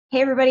Hey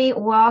everybody,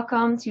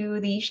 welcome to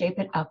the Shape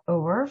It Up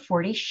Over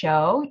 40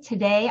 show.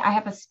 Today I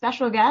have a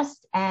special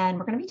guest and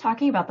we're going to be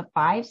talking about the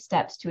 5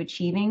 steps to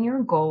achieving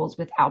your goals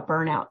without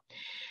burnout.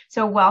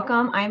 So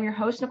welcome. I am your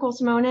host, Nicole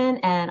Simonin,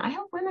 and I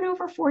help women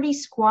over 40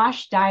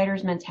 squash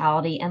dieters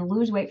mentality and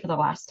lose weight for the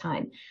last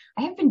time.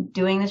 I have been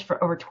doing this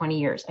for over 20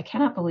 years. I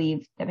cannot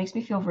believe that makes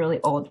me feel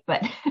really old,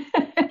 but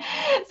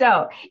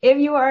so if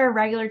you are a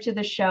regular to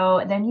the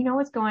show, then you know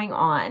what's going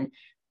on.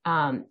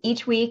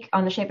 Each week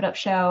on the Shape It Up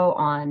show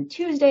on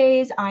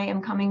Tuesdays, I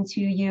am coming to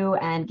you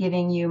and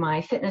giving you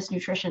my fitness,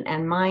 nutrition,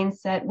 and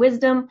mindset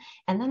wisdom.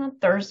 And then on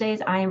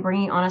Thursdays, I am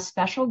bringing on a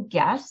special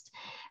guest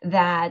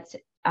that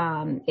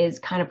is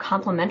kind of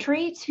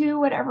complementary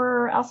to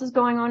whatever else is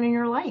going on in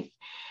your life.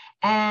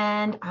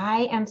 And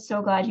I am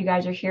so glad you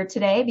guys are here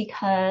today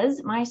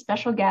because my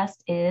special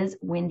guest is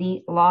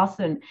Wendy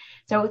Lawson.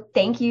 So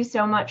thank you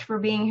so much for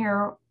being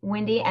here,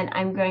 Wendy. And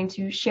I'm going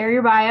to share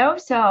your bio.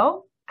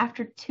 So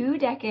after 2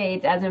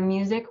 decades as a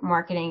music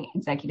marketing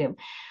executive,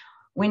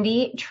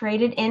 Wendy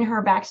traded in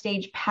her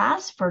backstage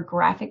pass for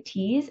graphic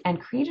tees and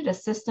created a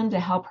system to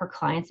help her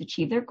clients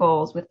achieve their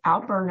goals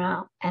without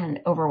burnout and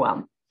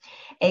overwhelm.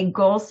 A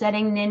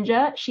goal-setting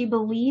ninja, she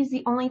believes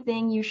the only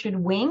thing you should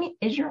wing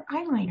is your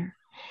eyeliner.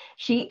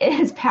 She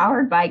is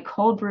powered by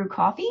cold brew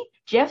coffee,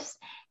 GIFs,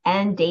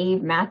 and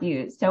Dave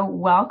Matthews. So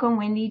welcome,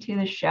 Wendy, to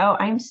the show.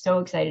 I'm so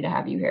excited to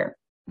have you here.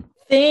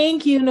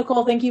 Thank you,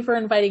 Nicole. Thank you for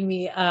inviting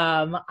me.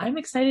 I'm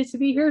excited to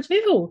be here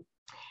too.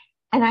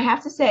 And I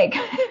have to say,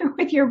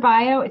 with your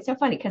bio, it's so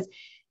funny because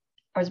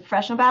I was a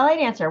professional ballet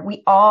dancer.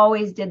 We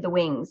always did the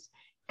wings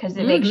because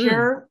it makes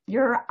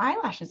your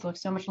eyelashes look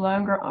so much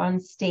longer on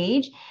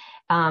stage.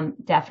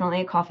 Definitely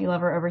a coffee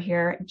lover over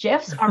here.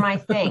 GIFs are my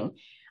thing.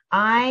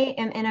 I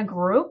am in a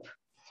group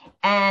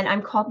and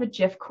I'm called the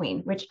GIF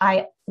Queen, which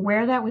I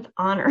wear that with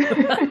honor.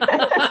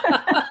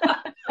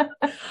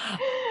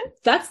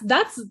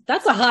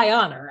 That's a high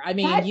honor. I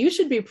mean, you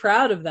should be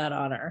proud of that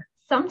honor.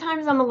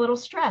 Sometimes I'm a little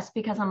stressed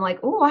because I'm like,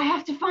 oh, I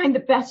have to find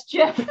the best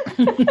GIF.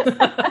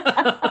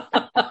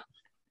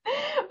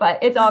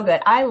 But it's all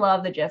good. I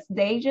love the GIFs.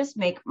 They just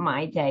make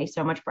my day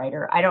so much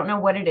brighter. I don't know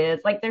what it is.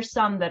 Like there's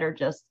some that are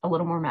just a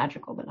little more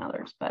magical than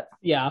others, but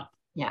yeah.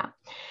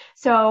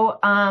 So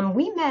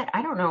we met,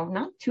 I don't know,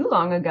 not too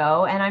long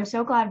ago, and I'm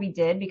so glad we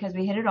did because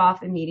we hit it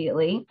off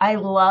immediately. I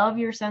love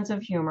your sense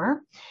of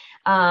humor.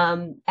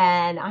 And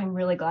I'm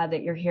really glad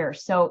that you're here.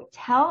 So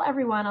tell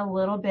everyone a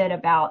little bit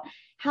about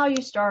how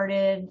you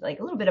started, like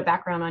a little bit of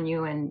background on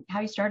you and how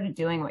you started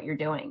doing what you're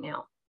doing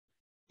now.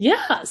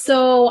 Yeah.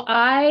 So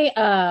I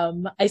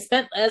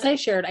spent, as I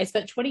shared, I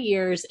spent 20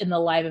 years in the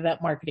live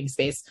event marketing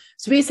space.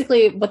 So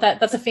basically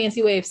that's a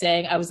fancy way of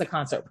saying I was a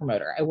concert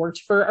promoter. I worked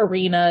for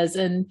arenas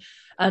and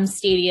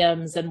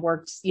stadiums and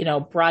worked,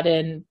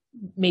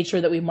 made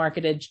sure that we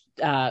marketed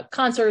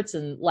concerts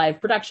and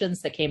live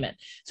productions that came in.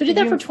 So I did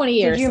that for 20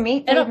 years. Did you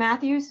meet Dave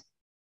Matthews?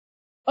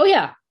 Oh,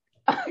 yeah.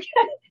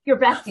 Your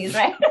besties,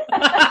 right?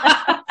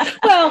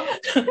 Well,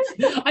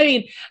 I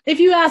mean, if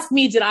you ask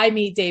me, did I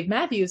meet Dave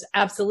Matthews?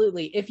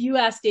 Absolutely. If you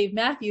ask Dave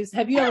Matthews,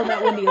 have you ever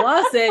met Wendy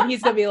Lawson?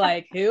 He's going to be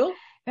like, who?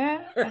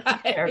 Right.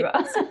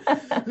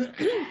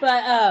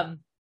 But,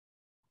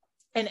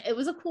 and it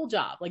was a cool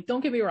job. Like,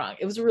 don't get me wrong.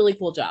 It was a really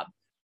cool job,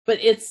 but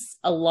it's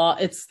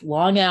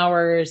long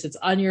hours. It's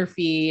on your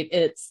feet.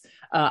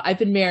 I've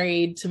been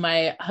married to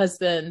my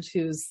husband,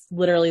 who's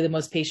literally the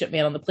most patient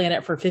man on the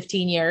planet, for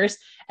 15 years.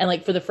 And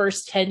like for the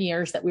first 10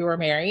 years that we were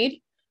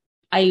married,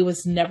 I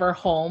was never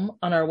home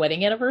on our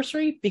wedding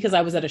anniversary because I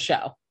was at a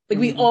show. Like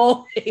we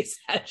always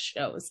had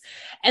shows.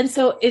 And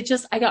so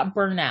I got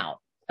burned out.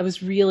 I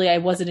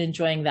wasn't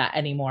enjoying that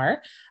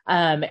anymore.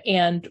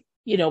 And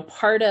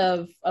part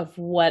of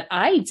what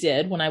I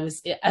did when I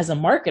was as a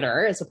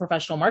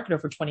professional marketer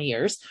for 20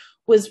 years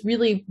was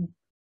really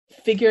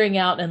figuring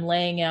out and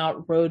laying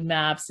out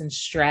roadmaps and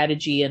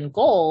strategy and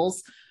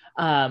goals,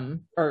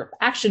 or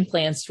action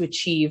plans to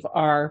achieve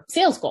our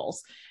sales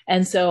goals.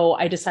 And so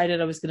I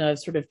decided I was going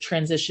to sort of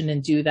transition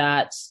and do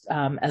that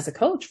as a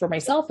coach for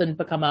myself and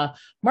become a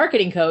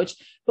marketing coach.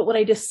 But what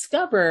I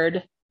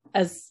discovered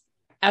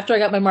after I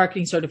got my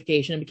marketing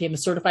certification and became a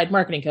certified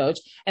marketing coach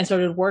and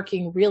started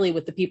working really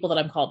with the people that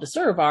I'm called to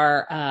serve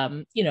are,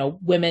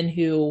 women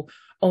who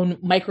own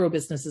micro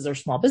businesses or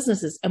small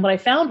businesses. And what I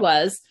found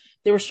was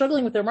they were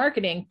struggling with their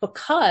marketing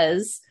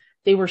because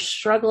they were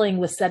struggling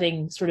with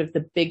setting sort of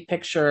the big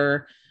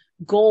picture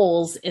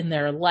goals in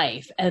their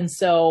life. And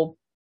so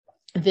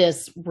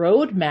this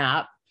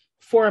roadmap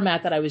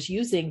format that I was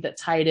using that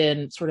tied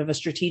in sort of a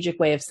strategic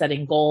way of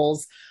setting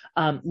goals,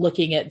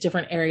 looking at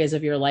different areas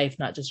of your life,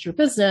 not just your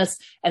business,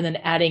 and then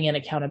adding in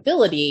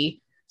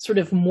accountability, sort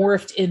of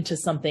morphed into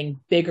something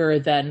bigger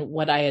than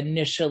what I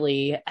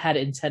initially had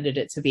intended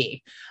it to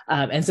be.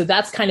 And so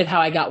that's kind of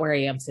how I got where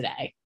I am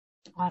today.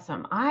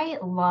 Awesome. I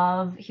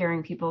love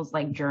hearing people's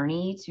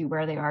journey to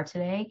where they are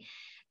today,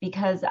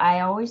 because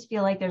I always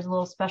feel like there's a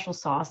little special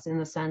sauce in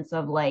the sense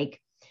of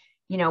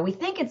we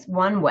think it's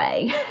one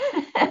way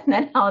and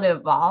then how it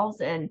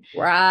evolves and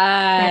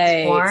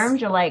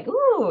transforms. You're like,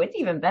 ooh, it's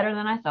even better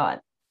than I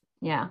thought.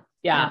 Yeah.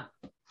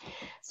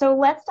 So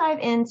let's dive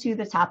into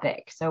the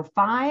topic. So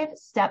 5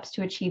 steps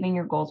to achieving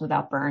your goals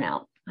without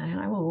burnout. And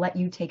I will let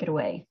you take it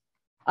away.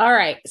 All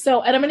right.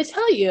 So, and I'm going to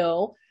tell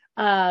you,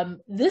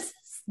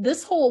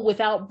 this whole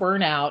without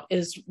burnout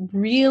is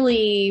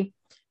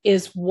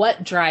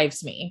what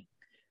drives me,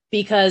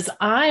 because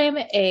I'm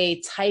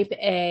a type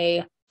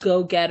A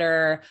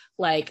go-getter,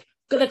 like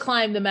gonna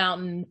climb the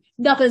mountain,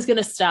 nothing's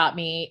gonna stop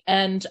me.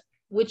 And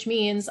which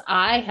means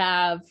I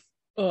have,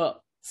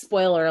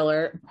 spoiler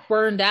alert,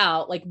 burned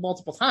out like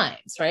multiple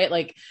times, right?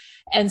 Like,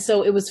 and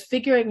so it was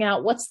figuring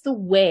out what's the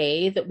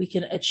way that we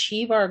can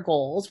achieve our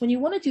goals when you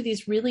want to do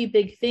these really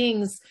big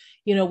things,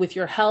 with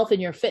your health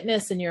and your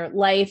fitness and your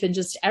life and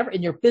just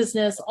in your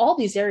business, all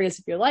these areas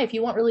of your life,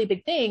 you want really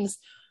big things,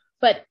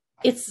 but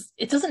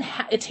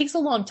it takes a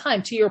long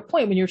time. To your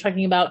point, when you're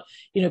talking about,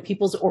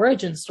 people's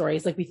origin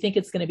stories, like we think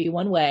it's going to be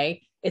one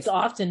way, it's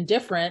often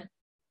different.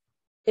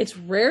 It's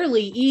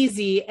rarely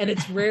easy and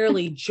it's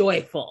rarely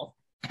joyful.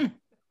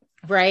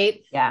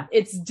 Right? Yeah.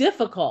 It's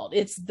difficult.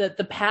 It's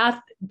the path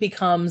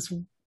becomes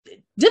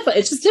difficult.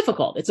 It's just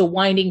difficult. It's a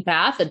winding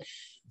path. And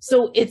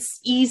so it's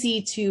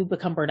easy to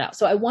become burned out.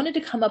 So I wanted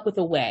to come up with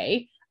a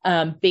way,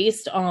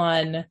 based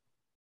on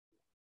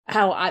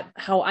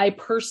how I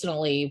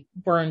personally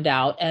burned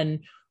out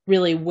and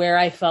really where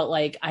I felt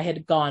like I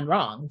had gone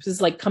wrong. This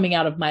is like coming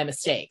out of my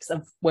mistakes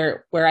of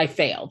where I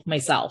failed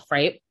myself.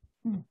 Right.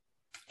 Mm.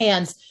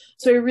 And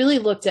so I really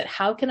looked at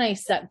how can I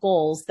set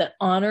goals that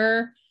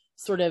honor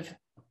sort of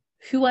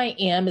who I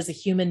am as a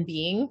human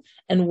being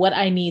and what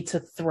I need to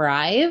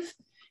thrive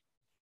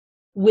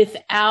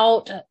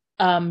without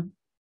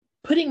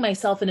putting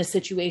myself in a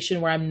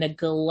situation where I'm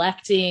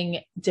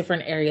neglecting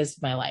different areas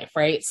of my life,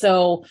 right?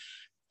 So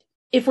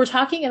if we're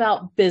talking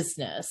about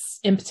business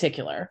in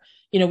particular,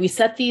 we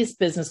set these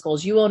business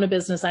goals. You own a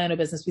business, I own a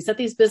business. We set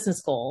these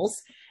business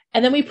goals.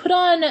 And then we put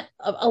on,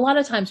 a lot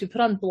of times we put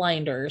on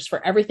blinders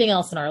for everything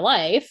else in our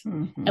life.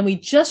 Mm-hmm. And we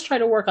just try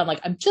to work on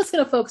I'm just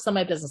going to focus on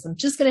my business. I'm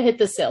just going to hit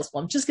this sales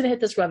goal. I'm just going to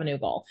hit this revenue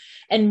goal.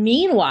 And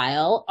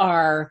meanwhile,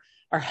 our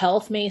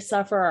health may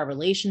suffer, our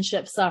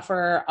relationships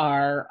suffer,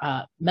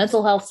 our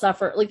mental health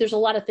suffer. Like there's a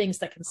lot of things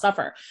that can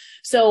suffer.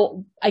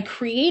 So I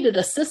created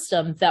a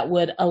system that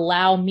would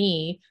allow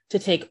me to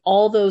take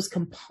all those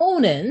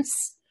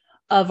components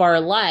of our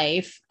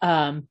life,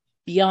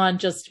 beyond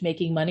just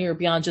making money or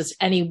beyond just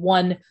any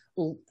one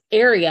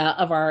area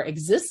of our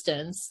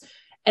existence,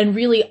 and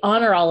really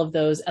honor all of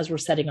those as we're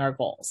setting our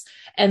goals.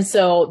 And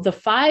so the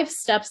 5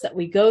 steps that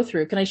we go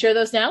through, can I share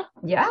those now?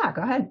 Yeah,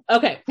 go ahead.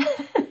 Okay.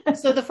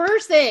 So the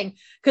first thing,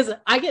 because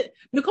I get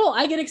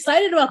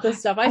excited about this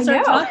stuff. I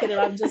start talking and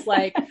I'm just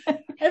like,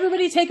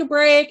 everybody take a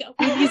break.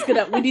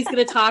 Wendy's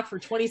gonna talk for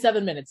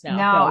 27 minutes now.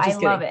 No, I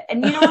love it.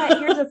 And you know what?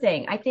 Here's the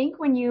thing. I think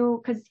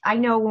because I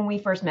know when we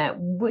first met,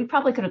 we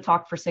probably could have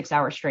talked for 6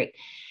 hours straight.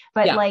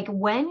 But like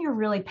when you're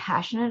really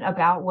passionate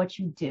about what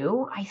you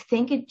do, I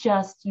think it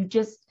just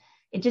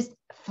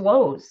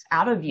flows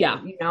out of you,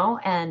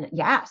 and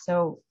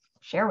so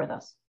share with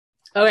us.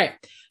 Okay.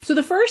 So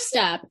the first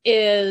step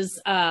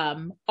is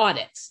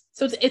audit.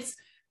 So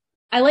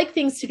I like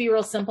things to be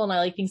real simple and I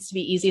like things to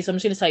be easy. So I'm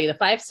just going to tell you the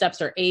 5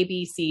 steps are A,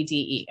 B, C, D,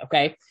 E.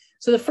 Okay.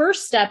 So the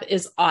first step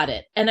is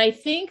audit. And I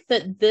think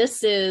that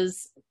this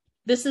is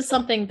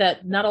something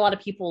that not a lot of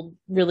people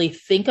really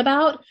think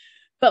about,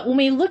 but when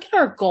we look at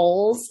our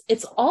goals,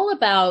 it's all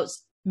about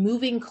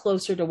moving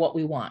closer to what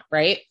we want,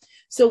 right?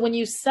 So when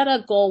you set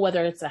a goal,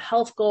 whether it's a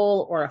health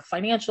goal or a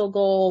financial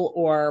goal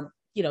or,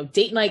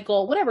 date night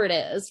goal, whatever it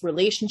is,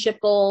 relationship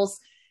goals,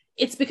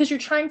 it's because you're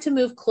trying to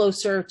move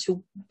closer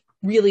to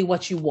really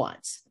what you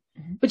want,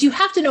 but you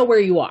have to know where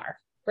you are,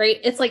 right?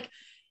 It's like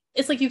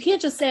you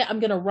can't just say, I'm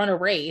going to run a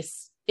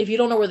race if you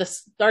don't know where the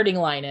starting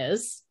line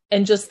is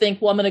and just think,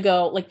 well, I'm going to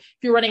go, like if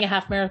you're running a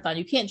half marathon,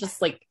 you can't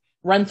just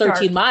run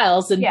 13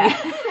 miles and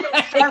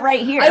start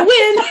right here. I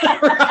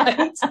win.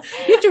 Right?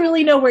 You have to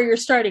really know where you're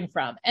starting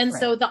from. And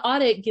so the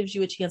audit gives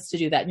you a chance to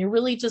do that. And you're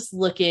really just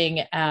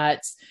looking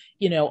at,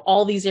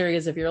 all these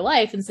areas of your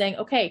life and saying,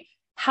 okay,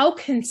 how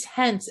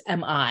content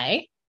am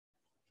I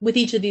with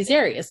each of these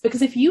areas?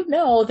 Because if you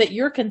know that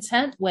you're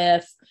content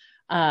with,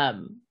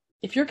 your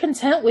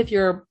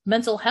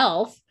mental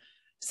health,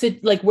 so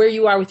like where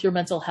you are with your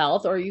mental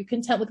health, or are you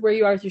content with where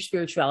you are with your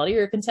spirituality, or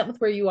you're content with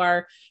where you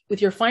are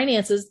with your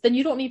finances, then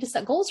you don't need to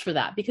set goals for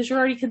that because you're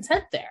already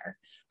content there,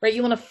 right?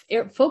 You want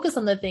to focus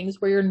on the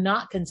things where you're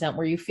not content,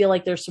 where you feel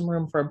like there's some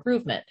room for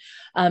improvement.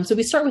 So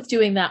we start with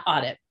doing that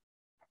audit.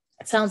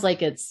 It sounds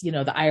like it's, the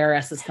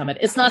IRS is coming.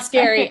 It's not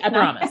scary. I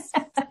promise.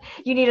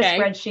 You need a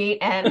spreadsheet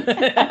and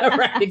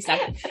right.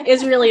 Exactly.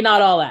 It's really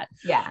not all that.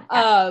 Yeah.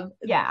 I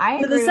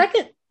agree. The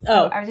second,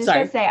 I was just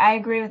going to say, I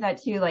agree with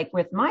that too. Like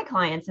with my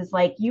clients, is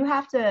like, you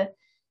have to,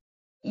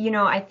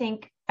 I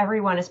think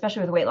everyone,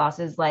 especially with weight loss,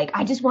 is like,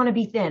 I just want to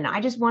be thin.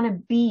 I just want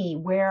to be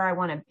where I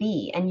want to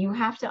be. And you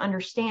have to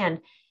understand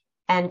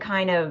and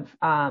kind of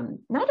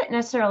not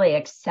necessarily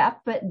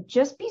accept, but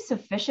just be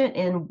sufficient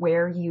in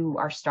where you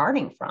are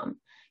starting from.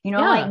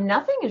 Like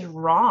nothing is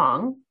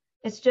wrong.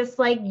 It's just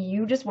like,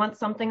 you just want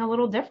something a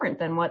little different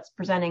than what's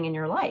presenting in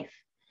your life.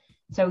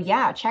 So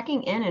yeah,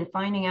 checking in and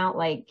finding out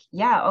like,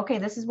 yeah, okay,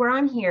 this is where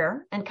I'm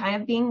here, and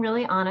kind of being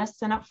really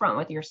honest and upfront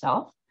with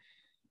yourself.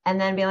 And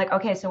then be like,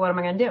 okay, so what am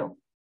I going to do?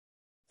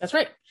 That's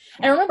right.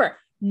 And remember,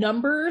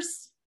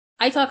 numbers,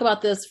 I talk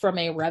about this from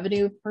a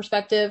revenue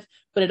perspective,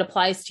 but it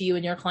applies to you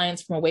and your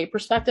clients from a weight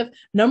perspective.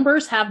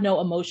 Numbers have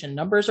no emotion.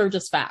 Numbers are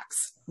just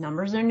facts.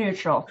 Numbers are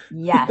neutral.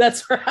 Yes.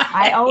 That's right.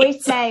 I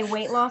always say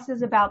weight loss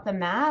is about the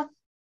math,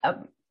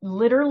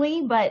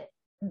 literally, but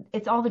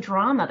it's all the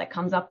drama that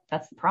comes up.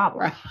 That's the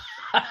problem.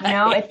 Right. You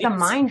know, it's the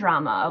mind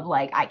drama of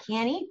like, I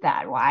can't eat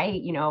that. Why,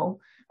 you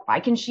know, why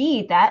can she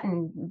eat that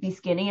and be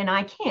skinny and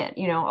I can't,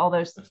 you know, all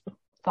those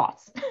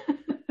thoughts.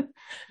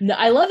 No,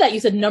 I love that you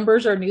said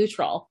numbers are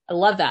neutral. I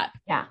love that.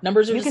 Yeah.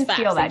 Numbers are you just facts.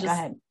 You can steal that. Go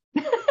ahead.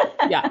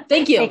 Yeah.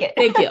 Thank you.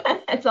 Thank you.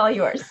 It's all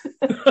yours.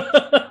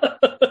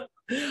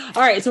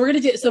 All right. So we're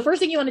going to do, so first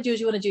thing you want to do is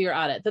you want to do your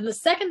audit. Then the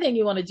second thing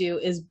you want to do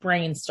is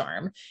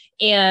brainstorm.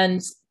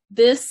 And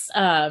this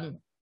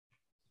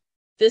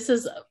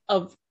is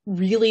a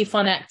really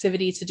fun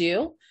activity to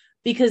do,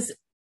 because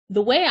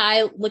the way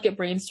I look at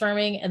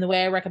brainstorming and the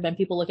way I recommend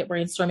people look at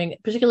brainstorming,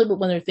 particularly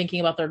when they're thinking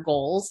about their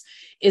goals,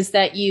 is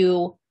that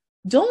you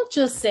don't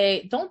just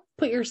say, don't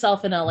put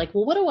yourself in a like,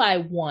 well, what do I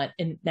want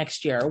in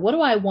next year? What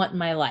do I want in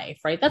my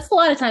life? Right. That's a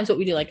lot of times what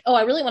we do. Like, oh,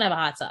 I really want to have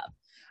a hot tub,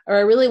 or I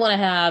really want to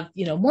have,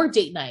 you know, more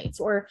date nights,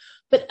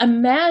 but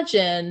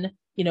imagine,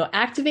 you know,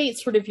 activate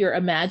sort of your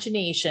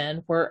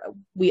imagination, where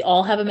we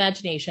all have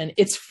imagination.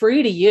 It's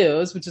free to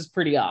use, which is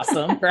pretty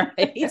awesome, right?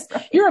 Right.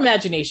 Your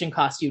imagination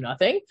costs you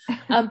nothing.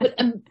 But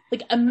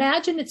like,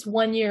 imagine it's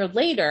 1 year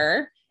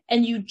later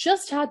and you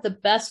just had the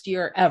best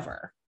year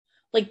ever.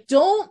 Like,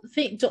 don't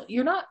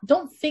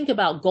think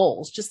about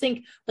goals. Just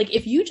think like,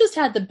 if you just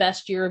had the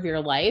best year of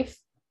your life,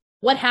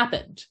 what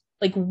happened?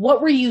 Like,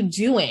 what were you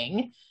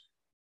doing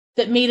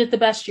that made it the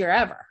best year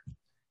ever?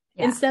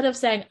 Yeah. Instead of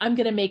saying, I'm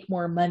going to make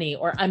more money,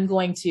 or I'm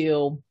going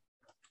to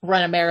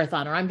run a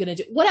marathon, or I'm going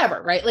to do whatever,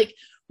 right? Like,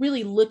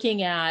 really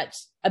looking at,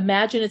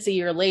 imagine it's a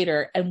year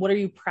later and what are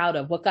you proud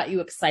of? What got you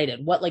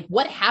excited?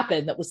 What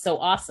happened that was so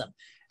awesome?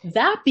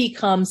 That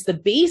becomes the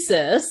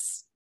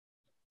basis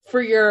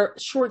for your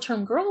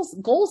short-term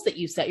goals that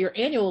you set, your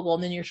annual goal,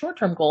 and then your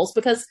short-term goals,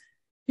 because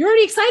you're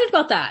already excited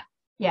about that.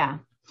 Yeah.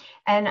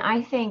 And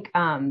I think,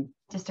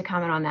 just to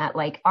comment on that,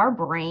 like, our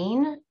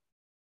brain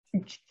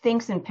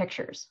thinks in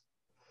pictures.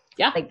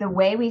 Yeah. Like the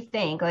way we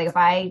think, like if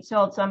I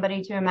told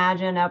somebody to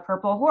imagine a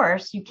purple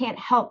horse, you can't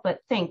help but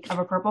think of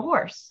a purple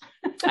horse.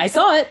 I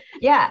saw it.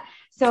 Yeah.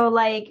 So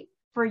like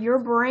for your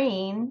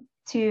brain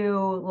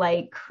to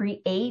like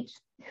create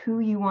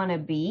who you want to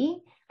be,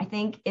 I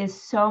think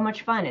is so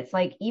much fun. It's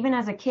like, even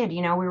as a kid,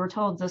 you know, we were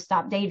told to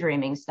stop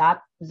daydreaming,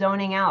 stop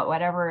zoning out,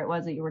 whatever it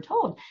was that you were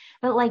told.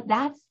 But like,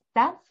 that's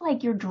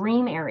like your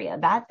dream area.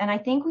 And I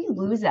think we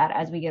lose that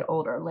as we get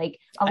older. Like,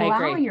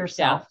 allow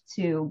yourself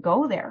to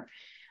go there.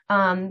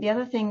 The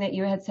other thing that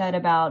you had said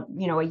about,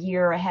 you know, a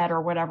year ahead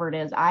or whatever it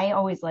is, I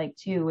always like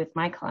to with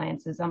my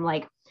clients is I'm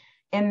like,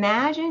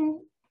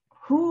 imagine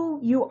who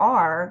you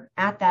are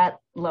at that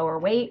lower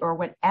weight or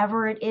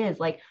whatever it is.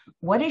 Like,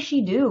 what does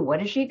she do? What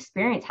does she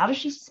experience? How does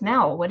she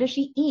smell? What does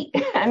she eat?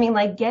 I mean,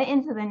 like, get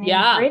into the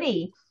nitty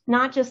gritty,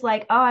 not just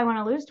like, oh, I want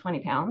to lose 20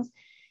 pounds,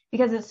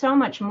 because it's so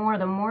much more.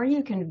 The more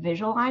you can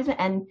visualize it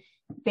and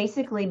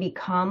basically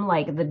become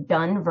like the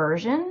done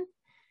version,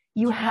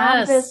 you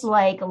have this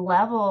like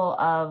level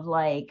of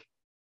like,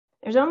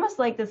 there's almost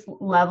like this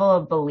level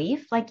of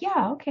belief, like,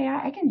 yeah, okay,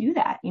 I can do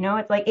that. You know,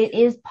 it's like, it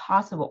is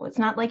possible. It's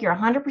not like you're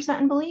 100%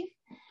 in belief,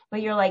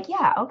 but you're like,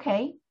 yeah,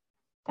 okay,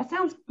 that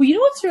sounds. Well, you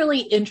know, what's really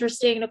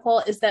interesting, Nicole,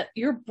 is that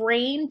your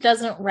brain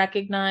doesn't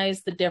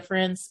recognize the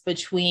difference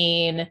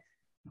between,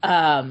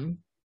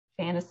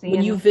 fantasy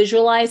when you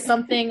visualize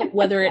something,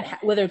 whether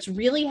it's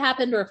really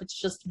happened or if it's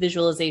just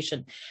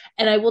visualization.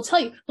 And I will tell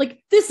you,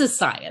 like, this is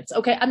science.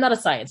 Okay. I'm not a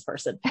science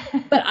person,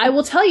 but I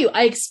will tell you,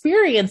 I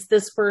experienced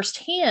this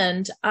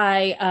firsthand.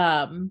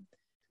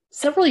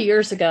 Several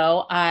years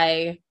ago,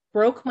 I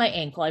broke my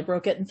ankle. I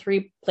broke it in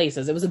 3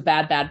 places. It was a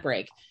bad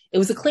break. It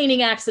was a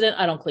cleaning accident.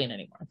 I don't clean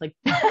anymore. Like,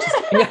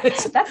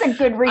 that's a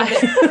good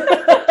reason.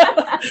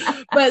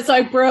 But so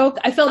I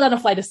fell down a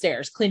flight of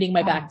stairs, cleaning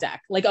my back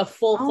deck, like a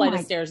full flight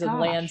of stairs, and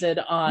landed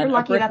on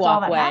a brick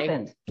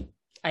walkway.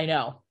 I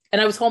know.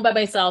 And I was home by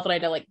myself and I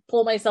had to like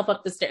pull myself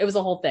up the stairs. It was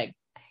a whole thing.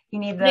 You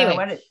need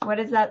the, what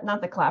is that? Not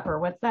the clapper.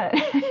 What's that?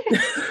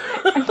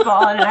 I've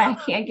fallen and I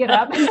can't get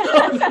up.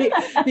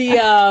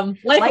 the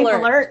life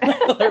alert.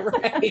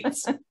 Right.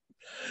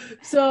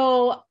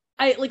 So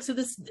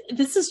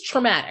this is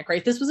traumatic,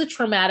 right? This was a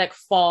traumatic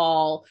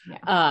fall.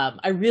 Yeah.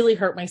 I really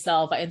hurt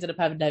myself. I ended up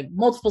having to have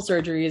multiple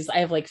surgeries. I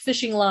have like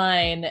fishing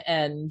line,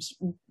 and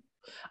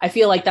I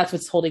feel like that's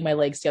what's holding my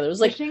legs together. It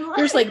was like,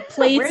 there's like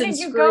plates and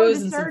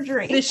screws and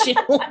surgery? Fishing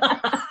line.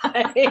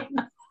 I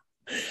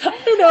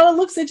don't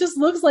know. It just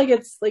looks like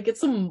it's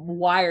some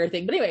wire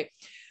thing. But anyway,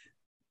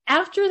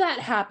 after that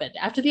happened,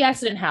 after the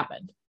accident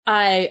happened,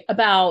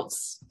 about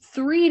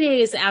 3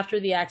 days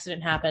after the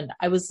accident happened,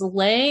 I was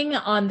laying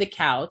on the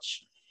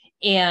couch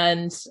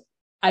and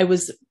I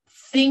was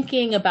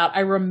thinking about, I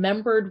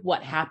remembered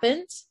what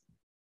happened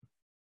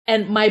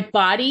And my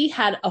body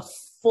had a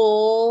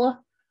full,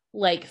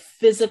 like,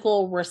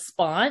 physical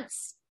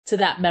response to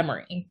that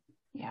memory.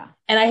 Yeah.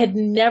 And I had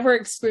never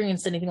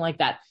experienced anything like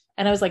that.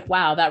 And I was like,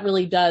 wow, that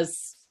really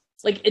does,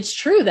 like, it's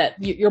true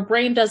that your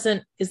brain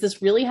doesn't, is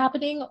this really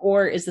happening?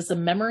 Or is this a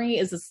memory?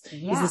 Is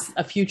this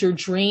a future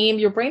dream?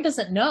 Your brain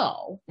doesn't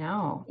know.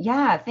 No.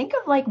 Yeah. Think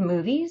of like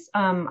movies.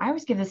 I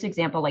always give this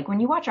example, like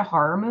when you watch a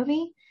horror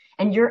movie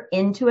and you're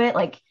into it,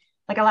 like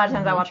a lot of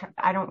times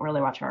I don't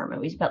really watch horror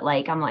movies, but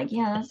like, I'm like,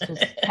 yeah, that's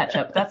just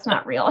ketchup. That's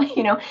not real,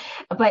 you know?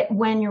 But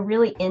when you're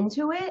really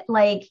into it,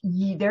 like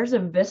there's a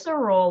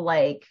visceral,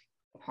 like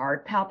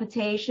heart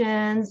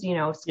palpitations, you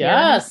know,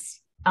 yes.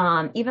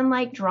 Even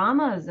like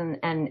dramas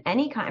and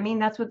any kind. I mean,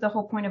 that's what the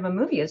whole point of a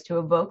movie is, to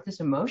evoke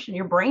this emotion.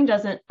 Your brain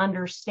doesn't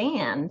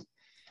understand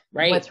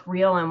what's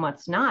real and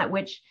what's not,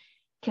 which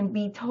can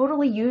be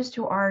totally used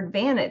to our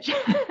advantage.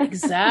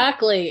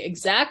 Exactly.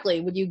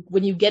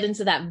 When you get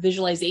into that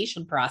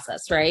visualization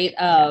process, right,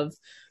 of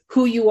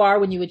who you are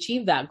when you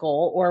achieve that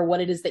goal or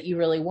what it is that you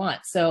really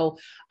want. So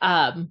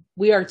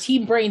we are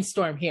team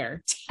brainstorm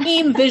here,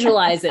 team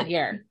visualize it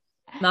here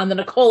on the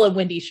Nicole and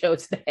Wendy show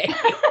today.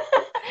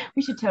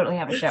 We should totally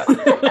have a show.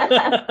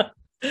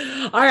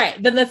 All right.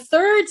 Then the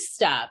third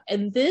step,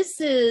 and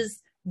this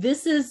is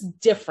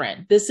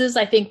different. This is,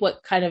 I think,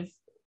 what kind of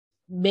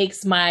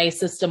makes my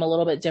system a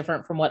little bit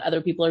different from what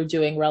other people are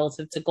doing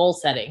relative to goal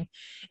setting,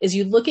 is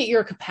you look at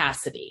your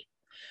capacity.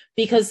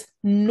 Because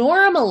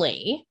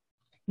normally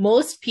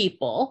most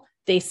people,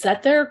 they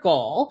set their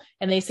goal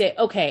and they say,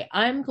 okay,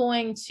 I'm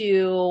going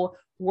to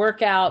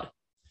work out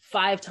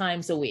 5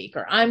 times a week,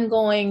 or I'm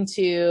going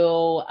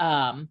to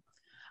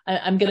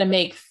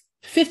make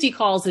 50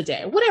 calls a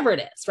day, whatever it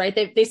is, right?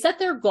 They set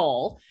their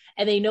goal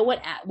and they know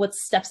what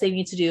steps they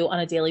need to do on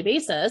a daily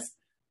basis,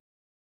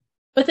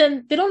 but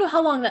then they don't know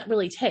how long that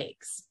really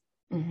takes.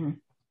 Mm-hmm.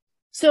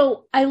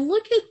 So I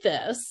look at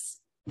this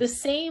the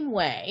same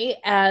way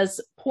as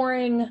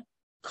pouring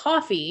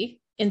coffee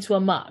into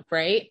a mug,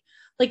 right?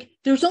 Like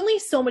there's only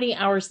so many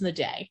hours in the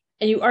day,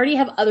 and you already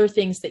have other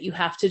things that you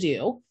have to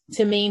do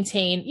to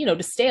maintain, you know,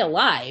 to stay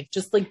alive,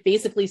 just like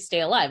basically stay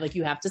alive. Like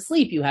you have to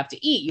sleep, you have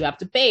to eat, you have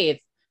to bathe.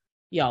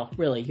 Y'all,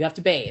 really, you have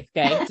to bathe,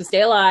 okay? To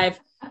stay alive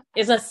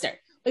is necessary.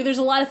 Like there's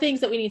a lot of things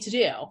that we need to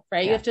do,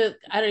 right? Yeah. You have to,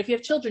 I don't know, if you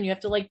have children, you have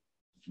to like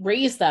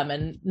raise them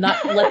and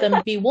not let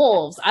them be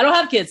wolves. I don't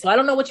have kids, so I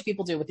don't know what you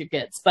people do with your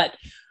kids, but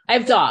I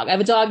have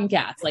a dog and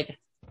cats. Like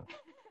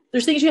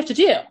there's things you have to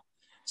do.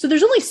 So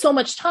there's only so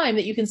much time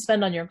that you can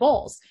spend on your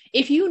goals.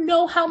 If you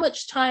know how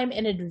much time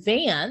in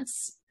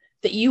advance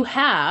that you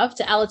have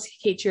to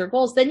allocate to your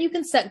goals, then you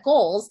can set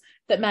goals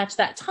that match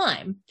that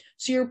time.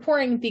 So you're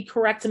pouring the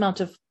correct amount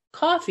of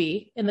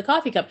coffee in the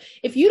coffee cup.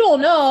 If you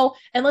don't know,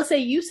 and let's say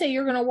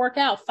you're going to work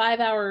out 5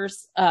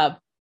 hours, you're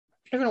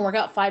going to work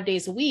out 5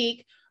 days a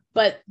week,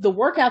 but the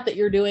workout that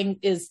you're doing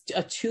is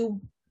a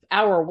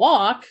 2-hour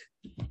walk.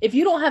 If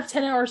you don't have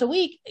 10 hours a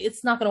week,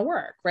 it's not going to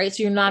work, right?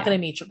 So you're not going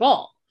to meet your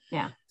goal.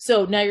 Yeah.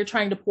 So now you're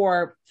trying to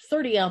pour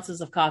 30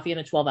 ounces of coffee in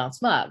a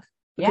 12-ounce mug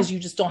because you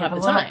just don't have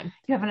the time.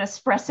 You have an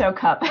espresso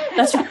cup.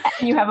 That's right.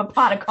 And you have a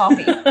pot of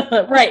coffee.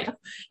 Right.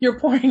 You're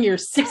pouring your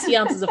 60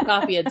 ounces of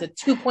coffee into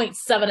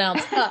 2.7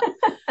 ounce cup.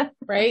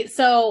 Right.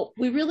 So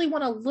we really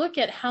want to look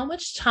at how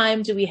much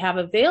time do we have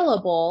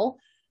available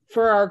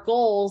for our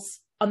goals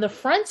on the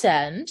front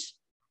end.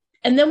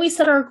 And then we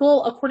set our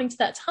goal according to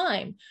that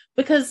time,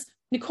 because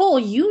Nicole,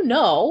 you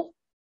know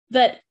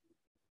that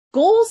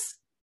goals,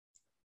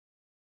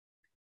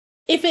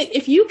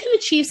 if you can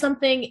achieve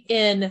something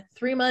in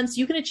 3 months,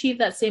 you can achieve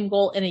that same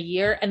goal in a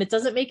year, and it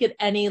doesn't make it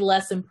any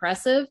less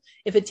impressive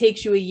if it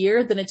takes you a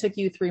year than it took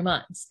you 3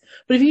 months.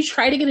 But if you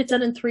try to get it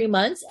done in 3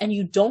 months and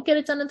you don't get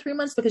it done in 3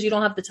 months because you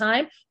don't have the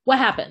time, what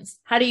happens?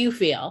 How do you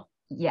feel?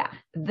 Yeah,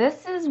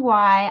 this is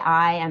why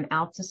I am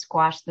out to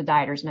squash the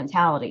dieters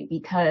mentality,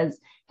 because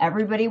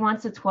everybody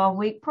wants a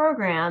 12-week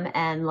program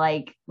and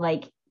like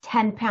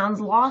 10 pounds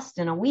lost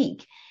in a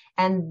week.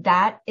 And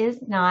that is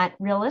not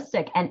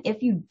realistic. And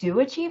if you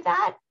do achieve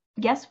that,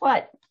 guess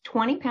what?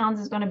 20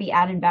 pounds is going to be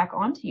added back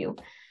onto you.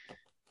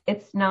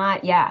 It's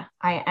not,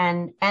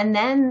 and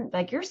then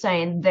like you're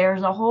saying,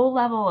 there's a whole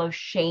level of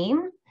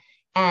shame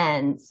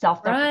and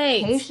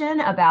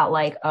self-deprecation about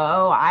like,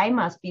 oh, I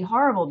must be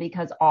horrible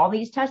because all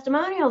these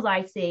testimonials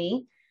I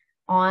see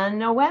on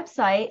a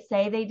website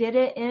say they did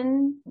it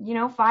in,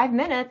 5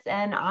 minutes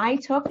and I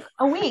took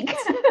a week.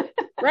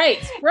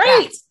 Right.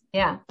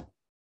 Yeah.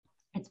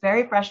 It's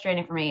very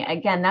frustrating for me.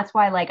 Again, that's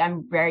why like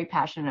I'm very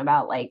passionate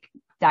about like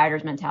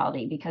dieters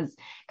mentality, because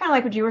kind of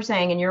like what you were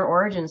saying in your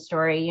origin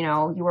story,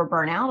 you were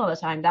burnt out all the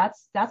time.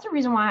 That's the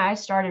reason why I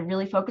started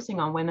really focusing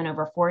on women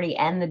over 40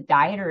 and the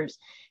dieters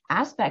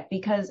aspect,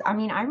 because I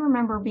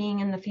remember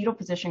being in the fetal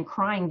position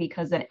crying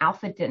because an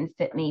outfit didn't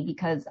fit me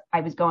because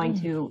I was going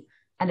to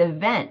an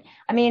event.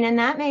 And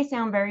that may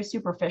sound very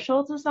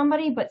superficial to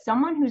somebody, but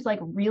someone who's like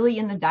really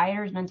in the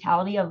dieters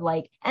mentality of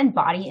like, and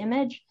body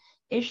image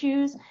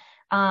issues,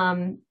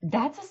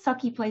 that's a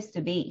sucky place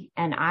to be.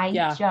 And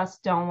I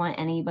just don't want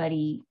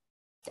anybody,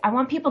 I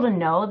want people to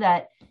know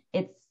that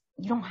it's,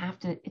 you don't have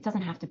to, it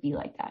doesn't have to be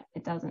like that.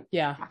 It doesn't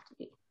have to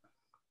be.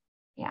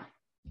 Yeah.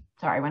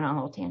 Sorry, I went on a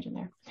little tangent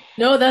there.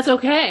 No, that's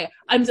okay.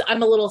 I'm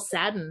a little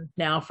saddened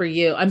now for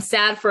you. I'm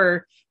sad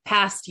for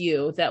past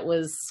you that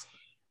was.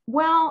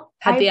 Well,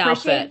 I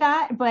appreciate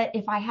that, but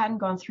if I hadn't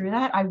gone through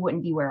that, I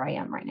wouldn't be where I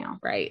am right now.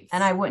 Right.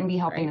 And I wouldn't be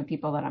helping the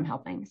people that I'm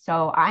helping.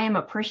 So I am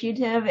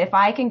appreciative. If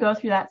I can go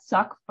through that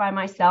suck by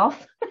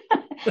myself,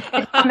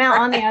 if I'm out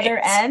on the other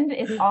end,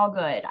 it's all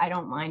good. I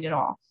don't mind at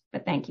all.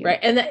 But thank you. Right.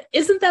 And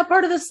isn't that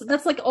part of this?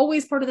 That's like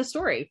always part of the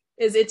story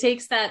is it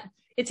takes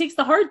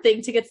the hard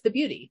thing to get to the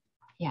beauty.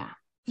 Yeah.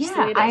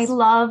 Yeah. I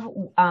love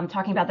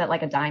talking about that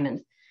like a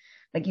diamond.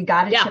 Like you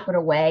got to chip it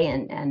away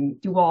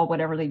and do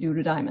whatever they do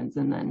to diamonds.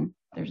 And then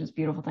there's this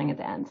beautiful thing at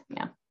the end.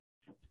 Yeah.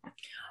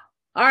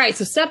 All right.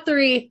 So step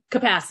 3,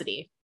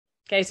 capacity.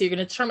 Okay. So you're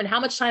going to determine how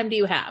much time do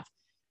you have?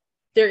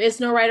 There is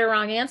no right or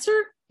wrong answer.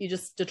 You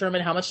just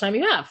determine how much time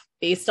you have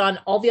based on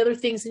all the other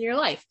things in your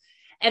life.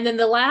 And then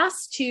the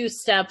last 2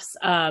 steps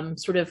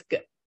sort of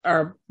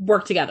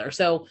work together.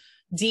 So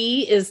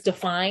D is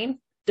define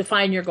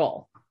your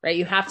goal, right?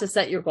 You have to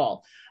set your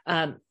goal.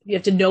 You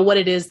have to know what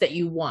it is that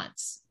you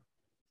want.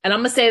 And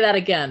I'm going to say that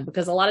again,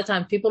 because a lot of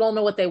times people don't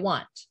know what they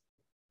want,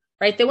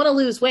 right? They want to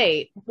lose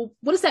weight. Well,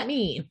 what does that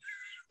mean?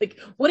 Like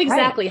what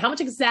exactly, how much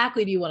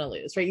exactly do you want to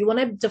lose, right? You want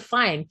to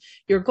define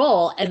your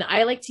goal. And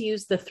I like to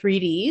use the 3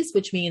 Ds,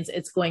 which means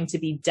it's going to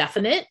be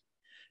definite.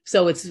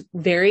 So it's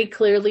very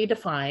clearly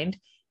defined.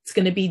 It's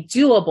going to be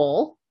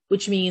doable,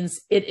 which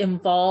means it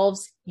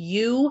involves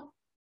you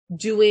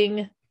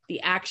doing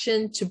the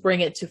action to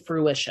bring it to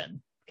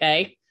fruition.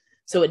 Okay.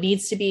 So it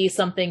needs to be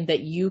something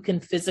that you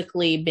can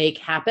physically make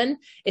happen.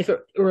 If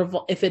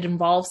it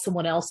involves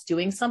someone else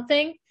doing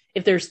something,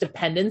 if there's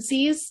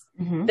dependencies,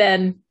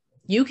 then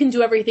you can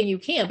do everything you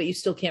can, but you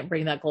still can't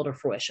bring that goal to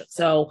fruition.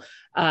 So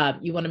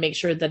you want to make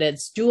sure that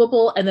it's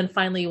doable. And then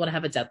finally you want to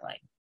have a deadline,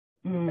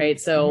 right?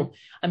 So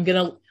I'm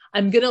going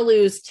to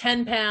lose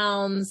 10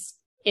 pounds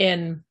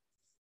in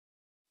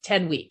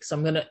 10 weeks.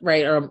 I'm going to,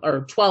 right.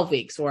 Or 12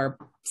 weeks or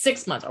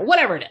 6 months or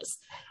whatever it is.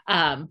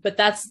 But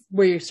that's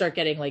where you start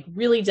getting like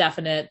really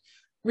definite,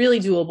 really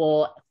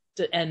doable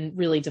and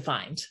really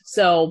defined.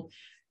 So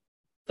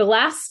the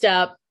last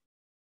step,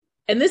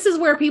 and this is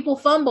where people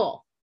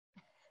fumble.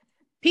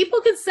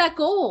 People can set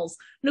goals.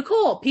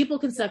 Nicole, people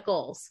can set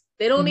goals.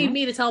 They don't need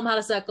me to tell them how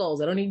to set goals.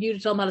 They don't need you to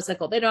tell them how to set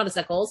goals. They know how to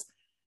set goals.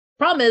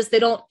 Problem is they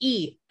don't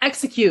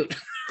execute.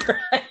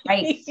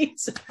 Right.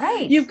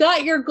 You've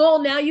got your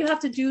goal. Now you have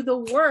to do the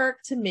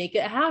work to make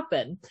it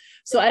happen.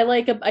 So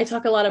I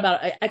talk a lot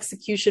about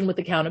execution with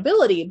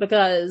accountability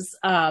because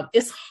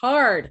it's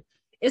hard.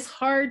 It's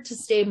hard to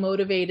stay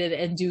motivated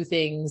and do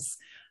things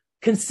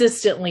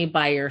consistently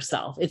by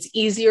yourself. It's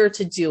easier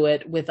to do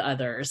it with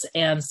others.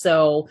 And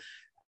so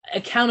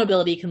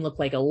accountability can look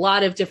like a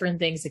lot of different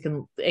things.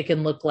 It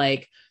can look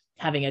like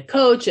having a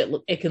coach.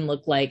 It can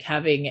look like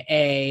having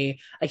a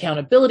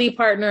accountability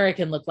partner. It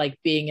can look like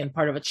being in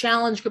part of a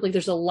challenge group. Like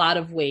there's a lot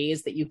of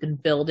ways that you can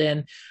build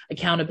in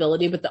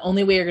accountability, but the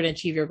only way you're going to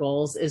achieve your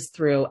goals is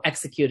through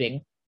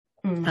executing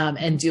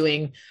and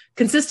doing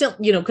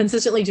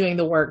consistently doing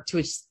the work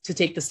to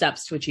take the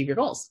steps to achieve your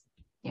goals.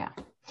 Yeah.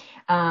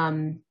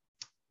 I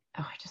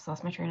just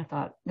lost my train of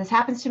thought. This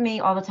happens to me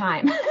all the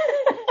time.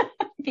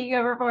 Being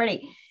over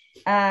 40.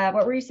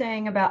 What were you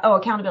saying about,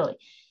 accountability?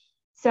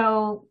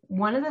 So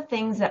one of the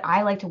things that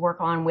I like to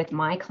work on with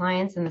my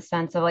clients in the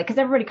sense of like, because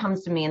everybody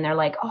comes to me and they're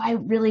like, oh, I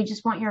really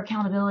just want your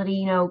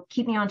accountability,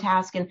 keep me on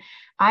task. And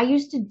I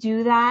used to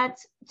do that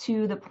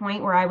to the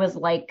point where I was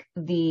like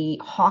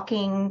the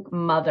hawking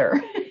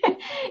mother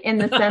in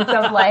the sense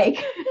of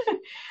like,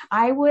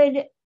 I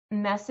would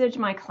message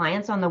my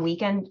clients on the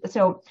weekend.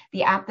 So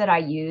the app that I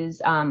use,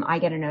 I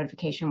get a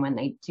notification when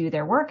they do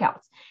their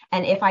workouts.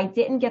 And if I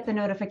didn't get the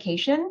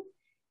notification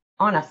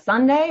on a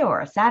Sunday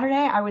or a Saturday,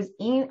 I was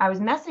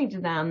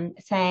messaging them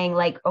saying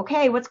like,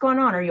 okay, what's going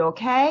on? Are you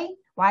okay?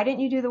 Why didn't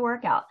you do the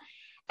workout?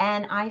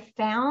 And I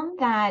found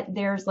that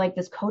there's like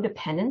this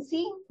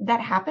codependency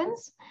that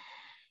happens,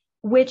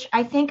 which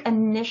I think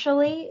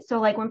initially, so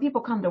like when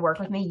people come to work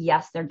with me,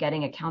 yes, they're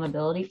getting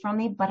accountability from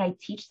me, but I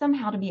teach them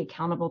how to be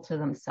accountable to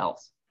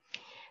themselves.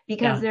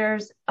 Because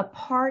there's a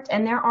part,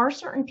 and there are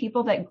certain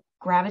people that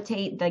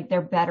gravitate, like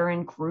they're better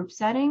in group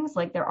settings.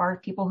 Like there are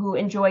people who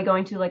enjoy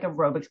going to like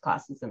aerobics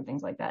classes and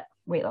things like that,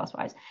 weight loss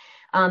wise.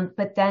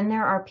 But then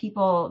there are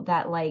people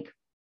that like,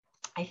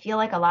 I feel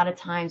like a lot of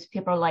times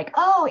people are like,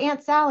 oh,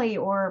 Aunt Sally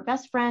or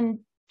best friend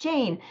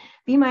Jane,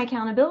 be my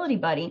accountability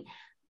buddy.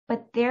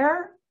 But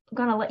they're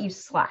going to let you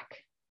slack.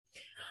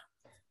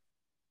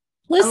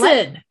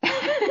 Listen.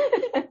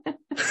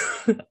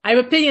 I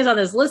have opinions on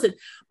this. Listen,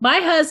 my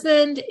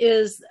husband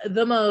is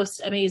the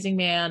most amazing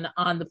man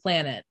on the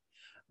planet.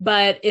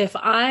 But if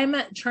I'm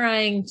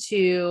trying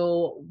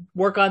to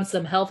work on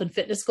some health and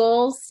fitness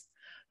goals,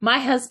 my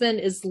husband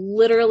is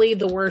literally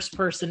the worst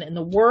person in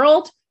the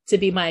world to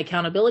be my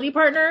accountability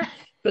partner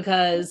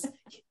because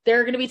there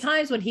are going to be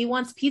times when he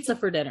wants pizza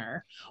for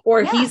dinner,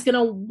 or he's going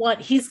to want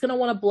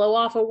to blow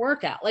off a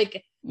workout.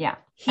 Like,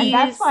 and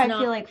that's why I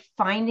feel like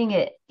finding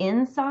it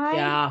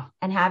inside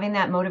and having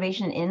that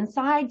motivation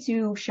inside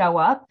to show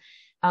up.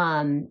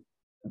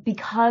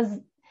 Because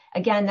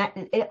again, that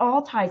it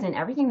all ties in,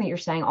 everything that you're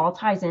saying all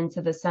ties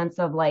into the sense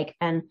of like,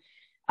 and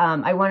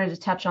I wanted to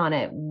touch on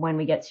it when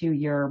we get to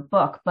your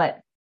book, but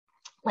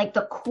like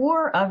the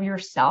core of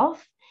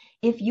yourself,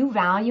 if you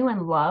value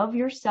and love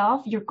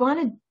yourself, you're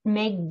going to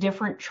make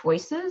different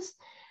choices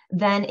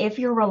than if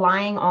you're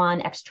relying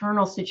on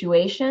external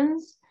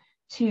situations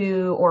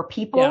or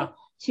people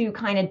to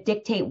kind of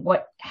dictate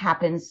what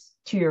happens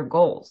to your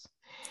goals.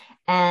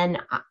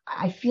 And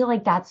I feel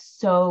like that's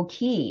so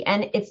key.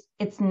 And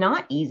it's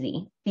not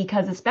easy,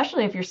 because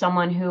especially if you're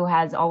someone who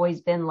has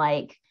always been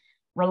like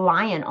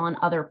reliant on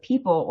other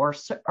people or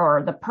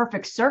the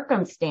perfect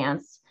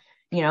circumstance.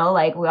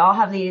 Like we all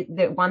have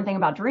the one thing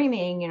about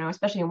dreaming,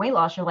 especially in weight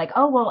loss, you're like,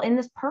 oh, well, in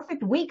this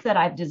perfect week that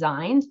I've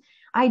designed,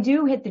 I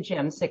do hit the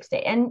gym 6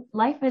 days, and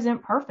life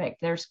isn't perfect.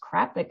 There's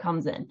crap that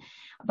comes in,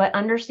 but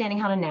understanding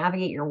how to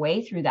navigate your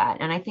way through that.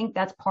 And I think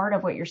that's part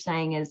of what you're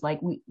saying is like,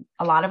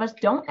 a lot of us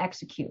don't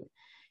execute.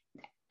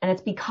 And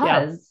it's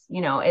because,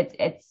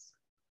 it's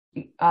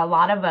a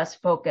lot of us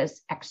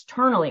focus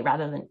externally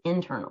rather than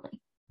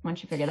internally.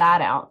 Once you figure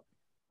that out.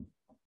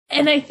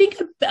 And I think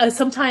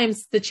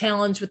sometimes the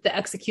challenge with the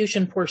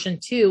execution portion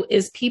too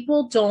is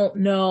people don't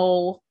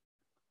know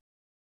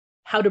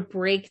how to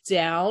break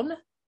down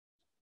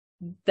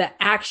the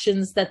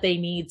actions that they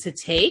need to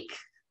take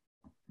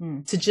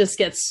to just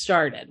get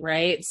started,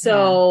 right?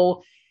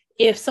 So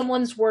if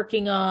someone's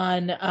working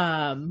on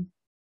a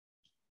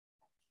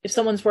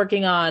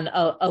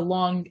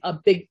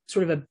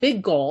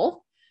big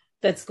goal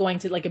that's going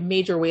to like a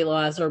major weight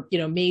loss or,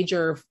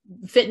 major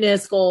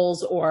fitness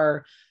goals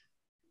or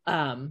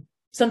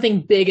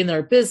something big in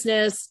their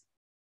business,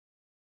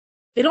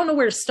 they don't know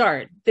where to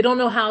start. They don't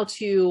know how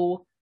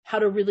to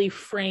really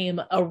frame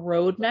a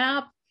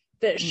roadmap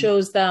that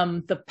shows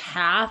them the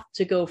path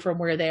to go from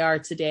where they are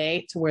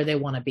today to where they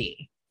want to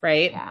be.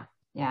 Right.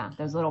 Yeah.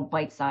 Those little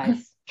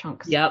bite-sized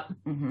chunks. Yep.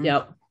 Mm-hmm.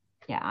 Yep.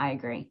 Yeah, I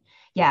agree.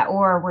 Yeah.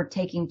 Or we're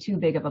taking too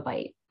big of a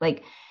bite.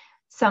 Like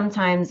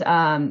sometimes,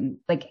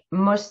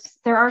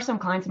 there are some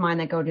clients of mine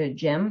that go to a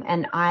gym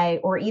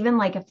or even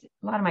like if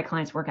a lot of my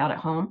clients work out at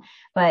home,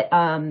 but,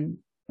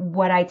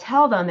 what I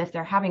tell them if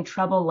they're having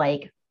trouble,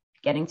 like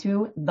getting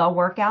to the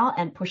workout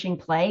and pushing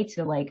play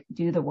to like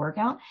do the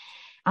workout,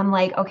 I'm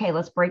like, okay,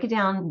 let's break it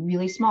down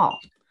really small.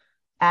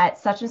 At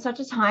such and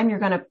such a time, you're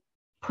going to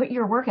put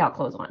your workout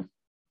clothes on.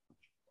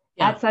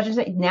 At such and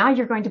such, now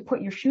you're going to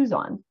put your shoes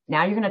on.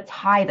 Now you're going to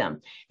tie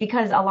them,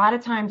 because a lot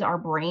of times our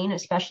brain,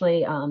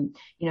 especially,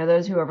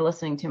 those who are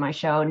listening to my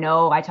show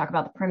know I talk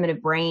about the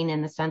primitive brain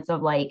in the sense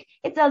of like,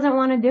 it doesn't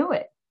want to do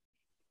it.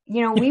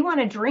 We want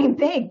to dream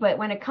big, but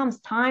when it comes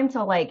time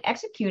to like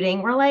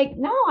executing, we're like,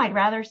 no, I'd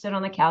rather sit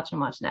on the couch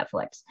and watch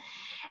Netflix.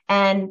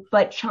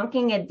 But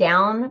chunking it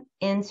down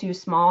into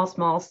small,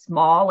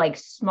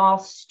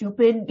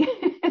 stupid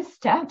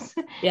steps.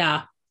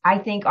 Yeah. I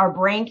think our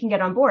brain can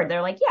get on board.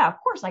 They're like, yeah, of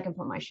course I can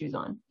put my shoes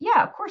on.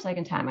 Yeah, of course I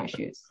can tie my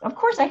shoes. Of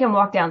course I can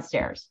walk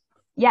downstairs.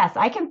 Yes,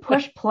 I can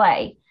push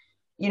play,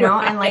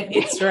 and like,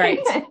 it's right.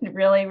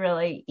 really,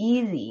 really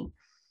easy.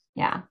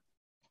 Yeah.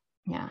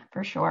 Yeah,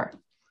 for sure.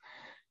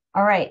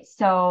 All right.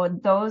 So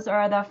those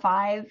are the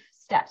 5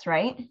 steps,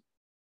 right?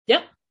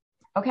 Yep.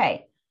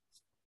 Okay.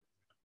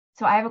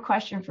 So I have a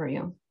question for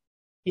you.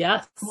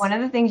 Yes. One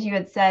of the things you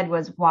had said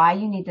was why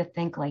you need to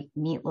think like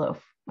Meatloaf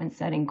when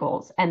setting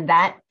goals. And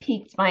that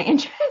piqued my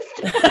interest.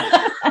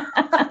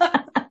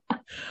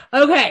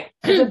 Okay.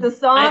 Is it the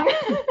song?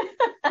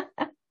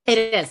 It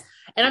is.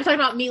 And I'm talking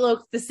about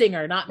Meatloaf, the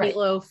singer, not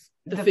Meatloaf,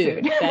 the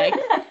food. Okay.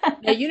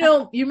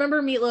 Now, you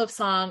remember Meatloaf's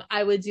song,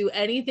 I would do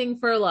anything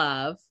for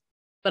love,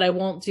 but I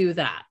won't do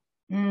that.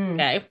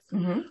 Okay.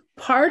 Mm-hmm.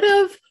 Part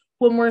of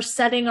when we're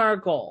setting our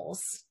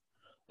goals,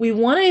 we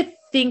want to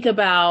think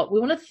about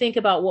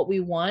what we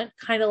want,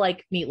 kind of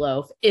like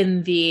Meatloaf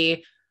in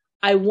the,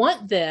 I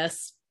want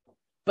this,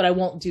 but I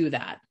won't do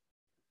that.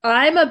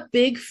 I'm a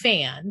big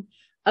fan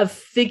of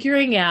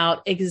figuring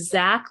out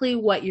exactly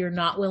what you're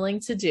not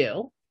willing to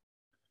do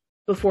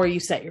before you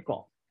set your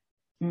goal.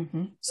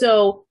 Mm-hmm.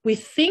 So we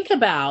think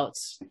about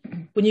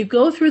when you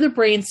go through the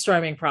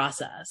brainstorming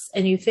process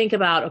and you think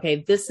about,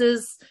 okay, it's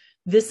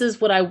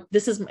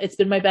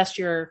been my best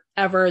year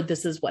ever.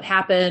 This is what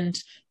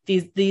happened.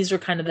 These are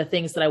kind of the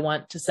things that I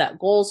want to set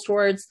goals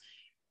towards.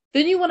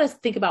 Then you want to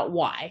think about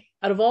why.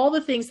 Out of all the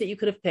things that you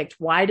could have picked,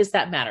 why does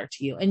that matter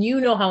to you? And you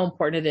know how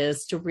important it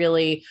is to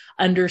really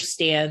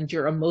understand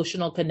your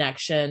emotional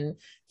connection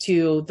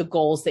to the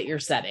goals that you're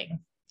setting.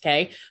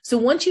 Okay. So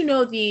once you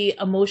know the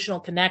emotional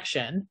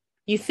connection,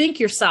 you think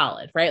you're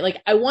solid, right?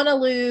 Like I want to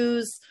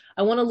lose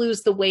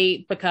the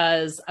weight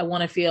because I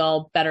want to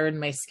feel better in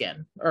my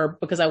skin, or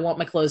because I want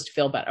my clothes to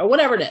feel better, or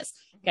whatever it is.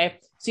 Okay.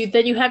 So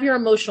then you have your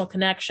emotional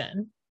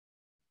connection.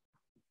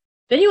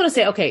 Then you want to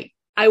say, okay,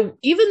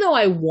 even though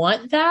I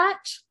want that,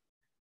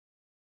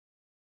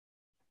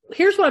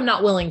 here's what I'm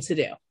not willing to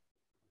do.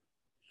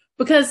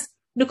 Because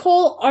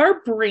Nicole,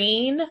 our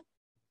brain,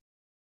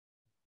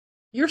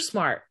 you're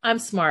smart. I'm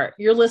smart.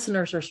 Your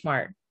listeners are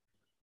smart.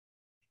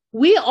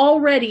 We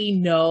already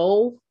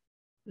know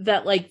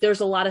that like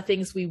there's a lot of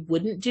things we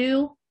wouldn't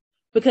do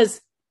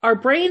because our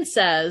brain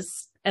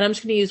says, and I'm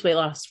just going to use weight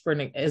loss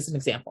as an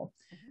example.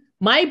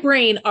 My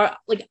brain are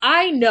like,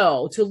 I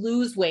know to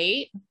lose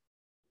weight,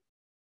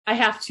 I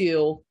have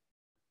to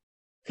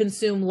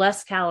consume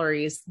less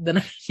calories than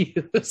I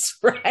use,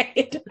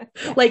 right?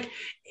 Like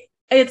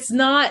it's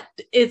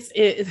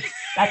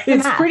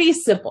pretty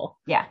simple.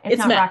 Yeah. It's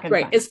not math, rocket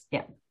right?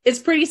 science. It's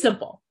pretty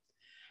simple.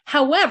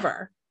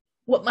 However,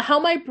 how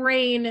my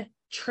brain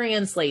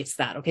translates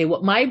that, okay,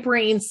 what my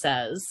brain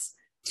says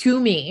to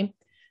me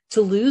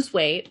to lose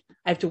weight,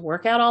 I have to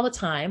work out all the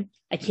time.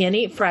 I can't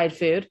eat fried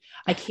food.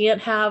 I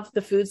can't have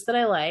the foods that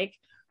I like,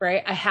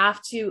 right? I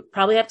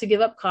probably have to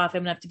give up coffee.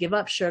 I'm gonna have to give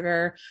up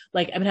sugar.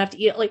 Like I'm gonna have to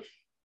eat like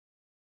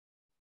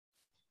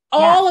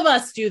all of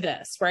us do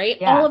this, right?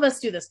 Yeah. All of us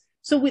do this.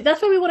 So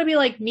that's why we want to be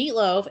like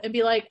Meatloaf and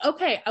be like,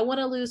 okay, I want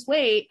to lose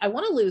weight.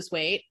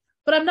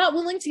 But I'm not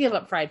willing to give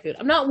up fried food.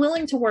 I'm not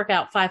willing to work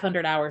out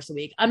 500 hours a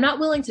week. I'm not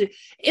willing to.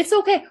 It's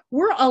okay.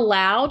 We're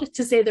allowed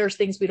to say there's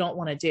things we don't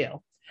want to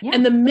do. Yeah.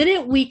 And the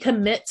minute we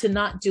commit to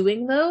not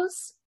doing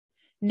those,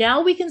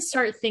 now we can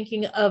start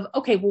thinking of,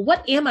 okay, well,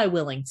 what am I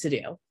willing to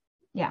do?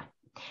 Yeah.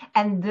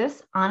 And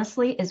this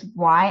honestly is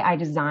why I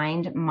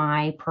designed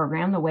my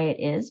program the way it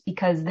is,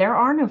 because there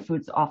are no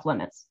foods off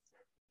limits.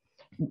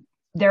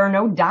 There are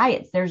no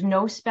diets. There's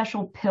no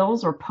special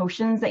pills or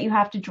potions that you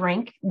have to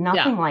drink.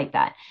 Nothing like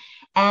that.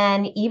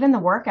 And even the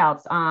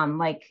workouts,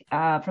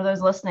 for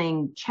those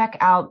listening, check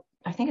out,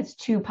 I think it's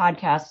 2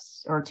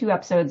 podcasts or 2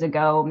 episodes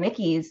ago,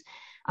 Mickey's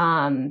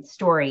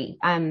story.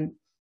 And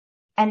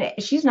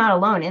she's not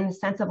alone in the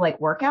sense of like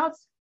workouts.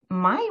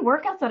 My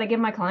workouts that I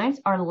give my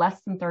clients are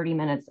less than 30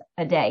 minutes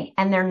a day,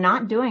 and they're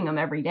not doing them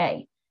every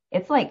day.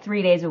 It's like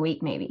 3 days a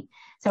week, maybe.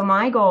 So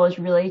my goal is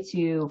really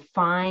to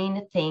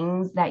find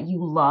things that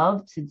you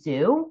love to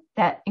do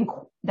that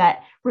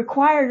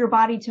require your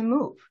body to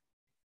move.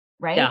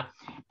 Right. Yeah.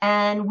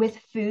 And with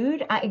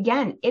food,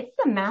 again, it's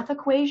the math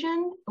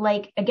equation.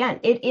 Like, again,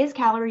 it is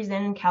calories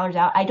in and calories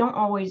out. I don't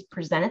always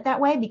present it that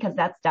way because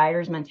that's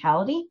dieters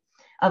mentality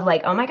of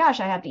like, oh my gosh,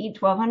 I have to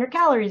eat 1,200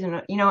 calories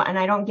and, and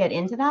I don't get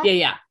into that.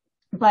 Yeah.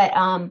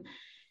 But,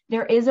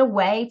 there is a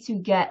way to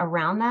get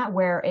around that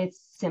where it's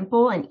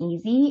simple and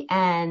easy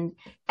and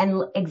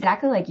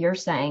exactly like you're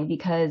saying,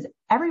 because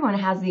everyone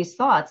has these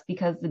thoughts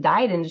because the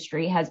diet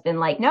industry has been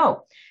like,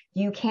 no,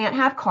 you can't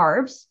have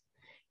carbs.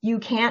 You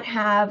can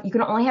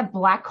only have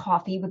black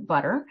coffee with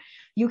butter.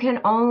 You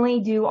can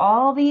only do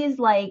all these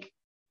like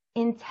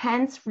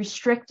intense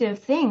restrictive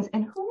things.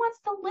 And who wants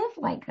to live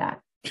like that?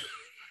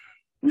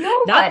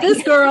 Nobody. Not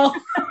this girl.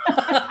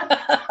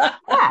 Yeah.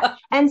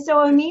 And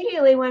so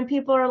immediately when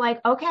people are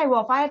like, okay,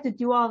 well, if I have to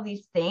do all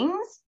these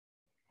things,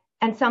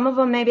 and some of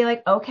them may be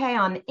like, okay,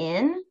 I'm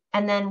in,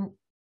 and then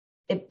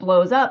it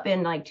blows up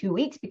in like 2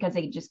 weeks because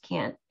they just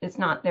can't, it's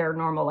not their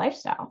normal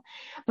lifestyle.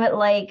 But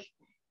like,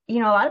 a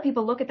lot of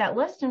people look at that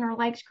list and are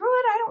like, screw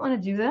it, I don't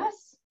want to do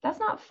this. That's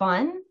not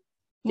fun,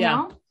 you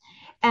know?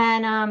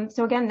 And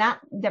so again,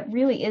 that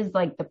really is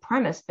like the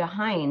premise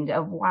behind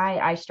of why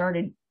I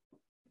started,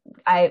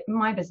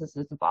 my business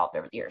has evolved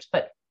over the years,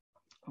 but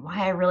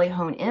why I really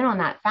hone in on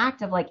that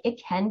fact of like,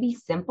 it can be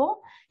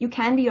simple. You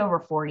can be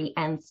over 40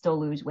 and still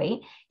lose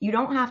weight. You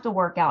don't have to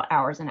work out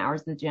hours and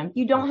hours at the gym.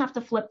 You don't have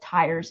to flip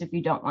tires if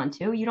you don't want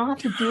to. You don't have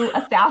to do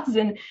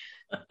 1,000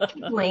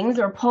 flings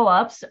or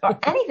pull-ups or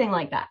anything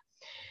like that.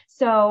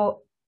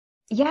 So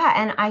yeah.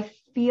 And I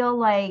feel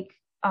like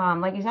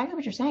exactly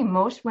what you're saying,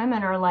 most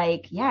women are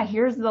like, yeah,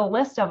 here's the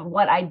list of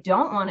what I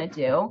don't want to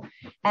do.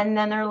 And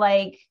then they're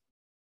like,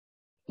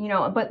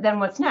 but then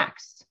what's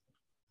next?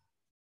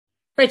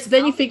 Right. So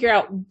then you figure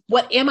out,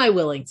 what am I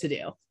willing to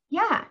do?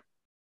 Yeah.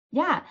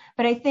 Yeah.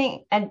 But I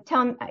think, and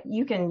tell me,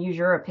 you can use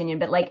your opinion,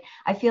 but like,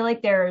 I feel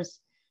like there's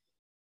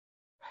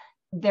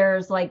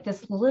like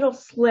this little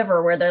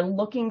sliver where they're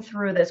looking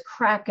through this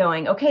crack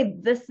going, okay,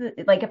 this is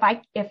like, if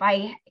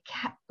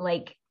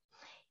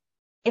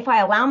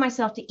I allow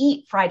myself to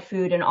eat fried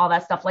food and all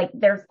that stuff, like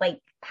there's like,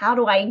 how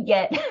do I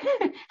get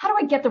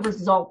the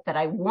result that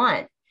I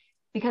want?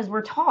 Because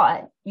we're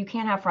taught you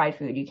can't have fried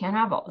food. You can't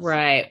have all this.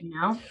 Right. And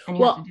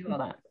you have to do all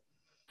that.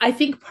 I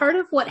think part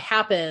of what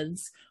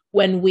happens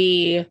when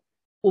we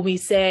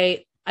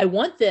say, I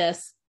want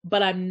this,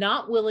 but I'm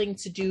not willing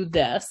to do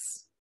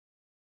this.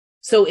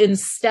 So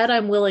instead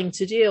I'm willing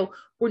to do,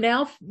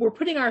 we're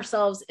putting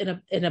ourselves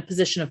in a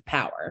position of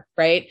power.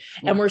 Right.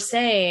 Yeah. And we're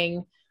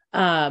saying,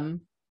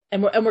 and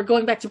we're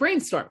going back to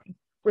brainstorming.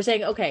 We're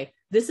saying, okay,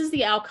 this is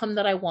the outcome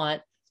that I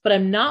want, but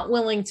I'm not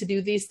willing to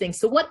do these things.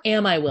 So what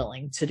am I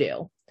willing to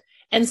do?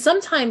 And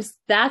sometimes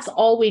that's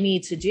all we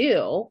need to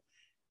do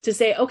to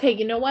say, okay,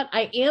 you know what?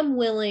 I am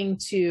willing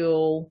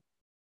to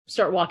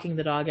start walking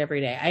the dog every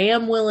day. I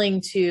am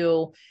willing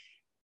to,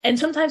 and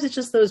sometimes it's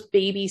just those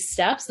baby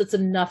steps that's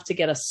enough to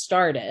get us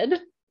started.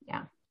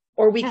 Yeah.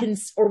 Or we can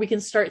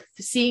start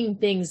seeing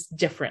things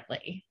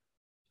differently.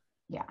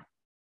 Yeah.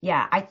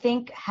 Yeah. I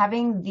think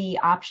having the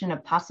option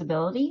of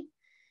possibility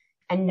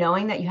and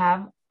knowing that you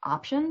have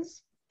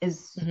options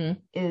is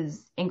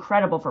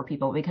incredible for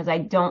people, because I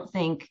don't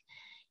think,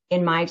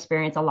 in my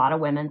experience, a lot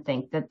of women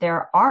think that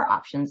there are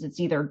options. It's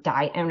either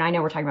diet, and I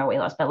know we're talking about weight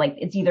loss, but like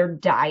it's either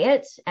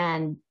diet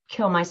and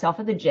kill myself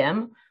at the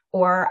gym,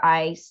 or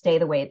I stay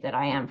the weight that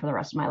I am for the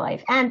rest of my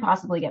life and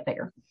possibly get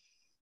bigger.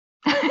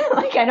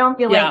 Like I don't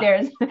feel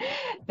like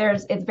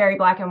there's it's very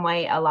black and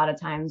white a lot of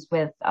times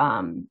with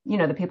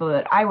the people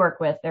that I work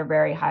with. They're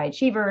very high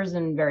achievers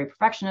and very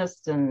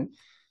perfectionists, and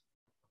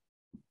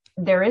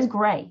there is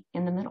gray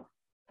in the middle.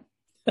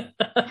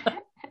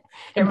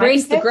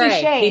 Embrace the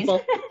gray, shades,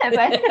 people. But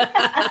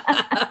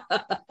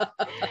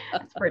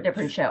that's for a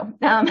different show.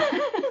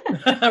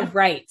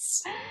 Right.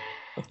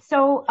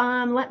 So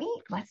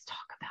let's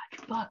talk about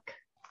your book.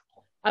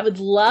 I would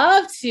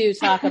love to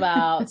talk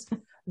about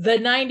the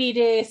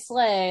 90-Day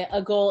Slay,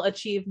 a goal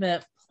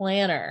achievement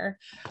planner.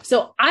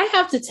 So I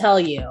have to tell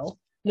you,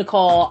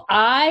 Nicole,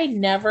 I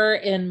never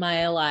in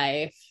my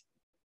life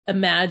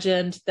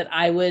imagined that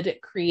I would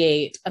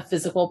create a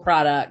physical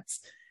product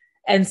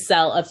and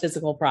sell a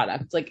physical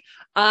product. Like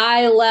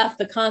I left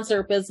the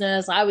concert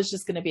business. I was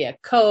just going to be a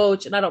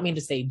coach. And I don't mean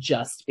to say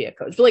just be a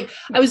coach, but like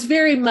I was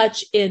very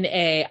much in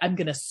I'm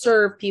going to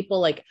serve people.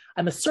 Like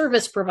I'm a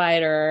service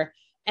provider.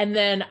 And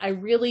then I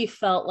really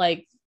felt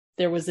like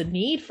there was a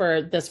need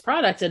for this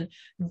product. And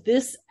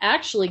this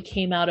actually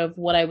came out of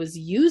what I was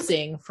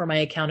using for my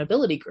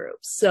accountability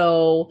groups.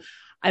 So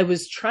I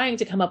was trying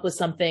to come up with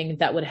something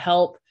that would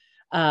help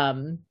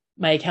my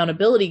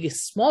accountability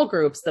small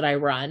groups that I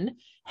run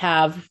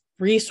have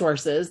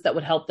resources that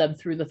would help them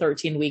through the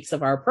 13 weeks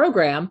of our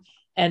program.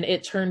 And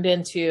it turned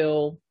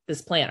into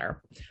this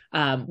planner,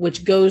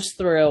 which goes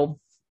through,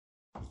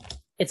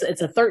 it's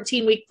a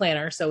 13-week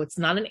planner. So it's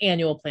not an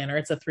annual planner.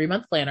 It's a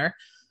 3-month planner,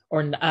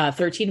 or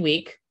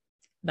 13-week,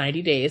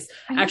 90 days.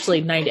 Actually,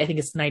 90, I think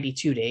it's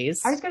 92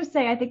 days. I was going to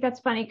say, I think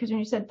that's funny because when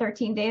you said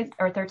 13 days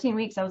or 13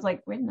 weeks, I was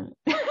like, wait a minute.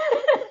 Isn't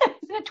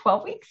it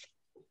 12 weeks?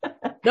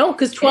 No,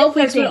 because 12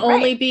 weeks would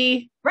only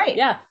be. Right.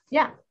 Yeah.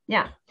 Yeah.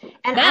 Yeah.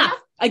 And math.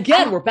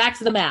 Again, we're back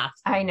to the math.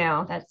 I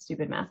know, that's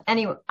stupid math.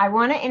 Anyway, I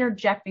want to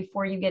interject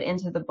before you get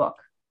into the book.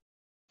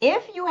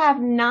 If you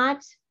have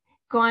not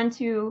gone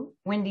to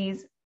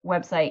Wendy's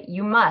website,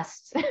 you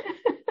must,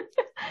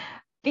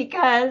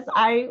 because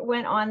I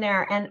went on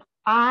there and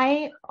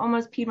I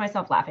almost peed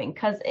myself laughing,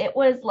 because it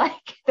was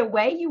like the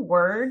way you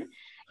word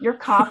your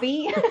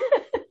copy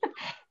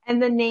and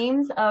the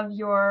names of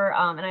your,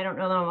 and I don't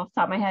know them off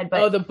the top of my head,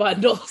 but the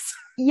bundles.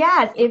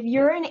 Yes. If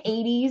you're an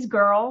 80s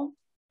girl,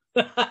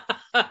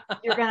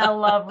 you're going to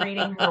love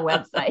reading her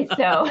website.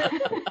 So.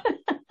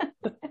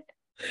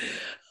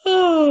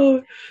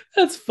 Oh,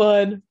 that's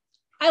fun.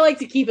 I like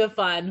to keep it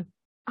fun.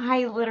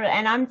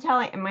 And I'm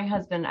telling, and my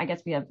husband, I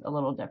guess we have a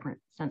little different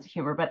sense of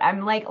humor, but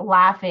I'm like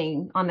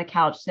laughing on the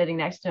couch sitting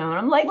next to him. And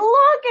I'm like,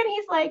 look, and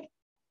he's like,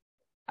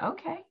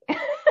 okay,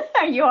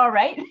 are you all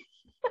right? And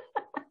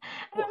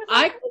I was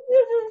like, this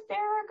is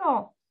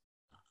hysterical.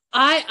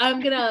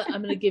 I'm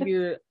gonna give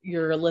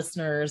your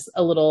listeners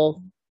a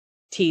little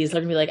tease.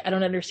 They're gonna be like, I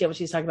don't understand what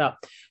she's talking about.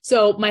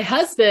 So my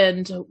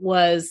husband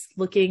was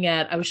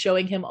I was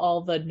showing him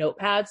all the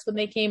notepads when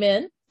they came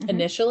in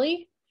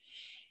initially.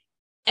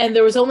 And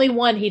there was only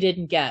one he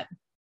didn't get.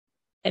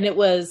 And it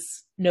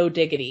was No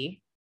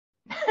Diggity.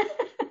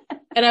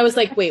 And I was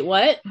like, wait,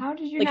 what? How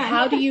did you like,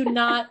 how do you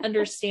not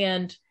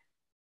understand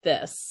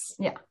this?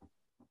 Yeah.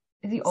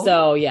 Is he old?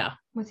 So yeah.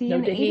 Was he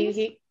in the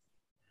 80s?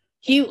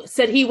 He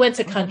said he went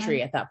to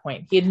country at that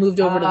point. He had moved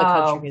over to the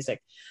country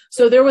music.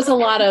 So there was a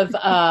lot of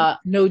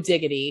No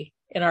Diggity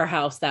in our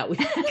house that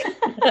week.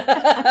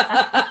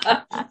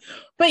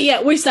 But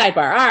yeah, we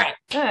sidebar.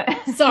 All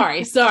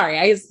right. Sorry.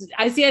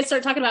 I see I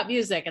start talking about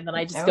music and then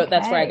I just go,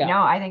 that's where I go.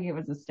 No, I think it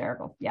was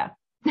hysterical. Yeah.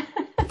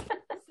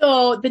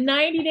 So the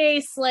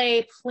 90-Day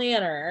Slay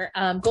planner,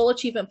 goal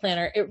achievement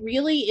planner, it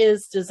really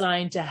is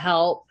designed to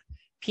help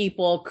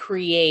people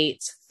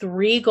create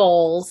 3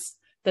 goals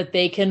that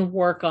they can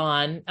work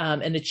on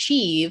and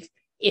achieve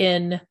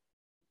in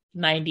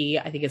 90,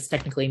 I think it's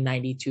technically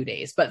 92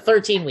 days, but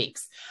 13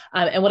 weeks.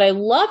 And what I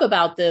love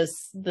about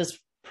this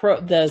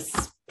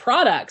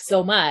product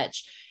so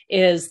much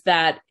is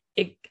that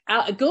it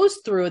goes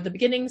through the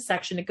beginning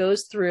section. It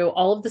goes through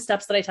all of the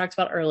steps that I talked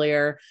about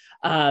earlier,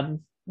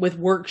 with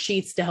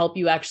worksheets to help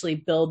you actually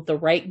build the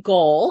right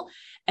goal.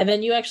 And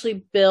then you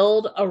actually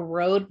build a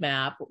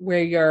roadmap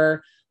where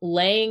you're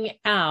laying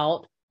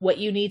out what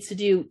you need to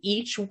do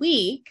each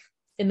week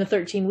in the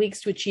 13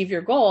 weeks to achieve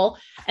your goal.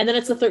 And then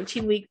it's a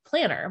 13-week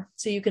planner.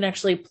 So you can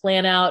actually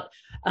plan out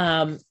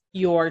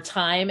your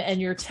time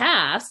and your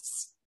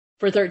tasks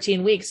for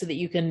 13 weeks so that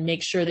you can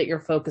make sure that you're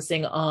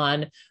focusing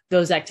on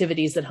those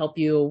activities that help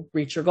you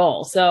reach your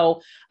goal.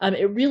 So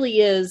it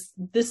really is,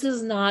 this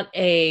is not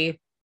a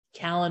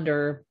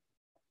calendar.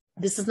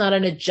 This is not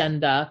an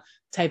agenda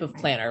type of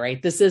planner,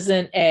 right? This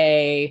isn't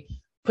a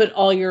put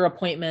all your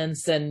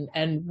appointments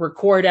and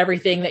record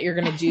everything that you're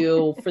going to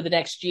do for the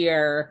next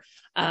year.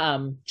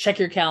 check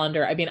your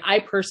calendar. I mean, I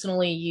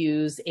personally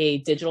use a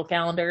digital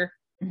calendar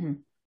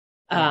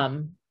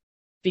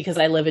because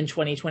I live in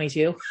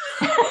 2022.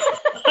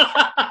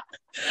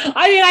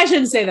 I mean, I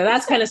shouldn't say that.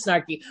 That's kind of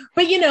snarky.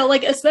 But,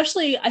 like,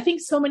 especially, I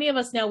think so many of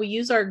us now, we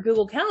use our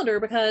Google Calendar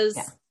because,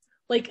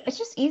 like, it's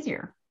just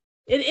easier.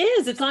 It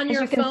is. It's on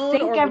your phone.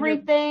 Sync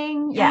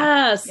everything.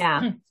 Yes.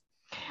 Yeah.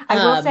 I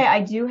will say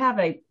I do have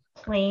a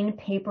plain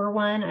paper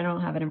one. I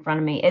don't have it in front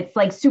of me. It's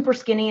like super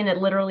skinny and it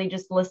literally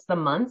just lists the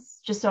months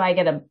just so I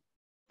get a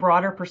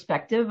broader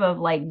perspective of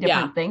like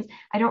different things.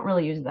 I don't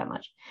really use it that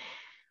much.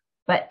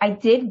 But I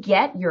did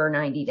get your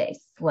 90-day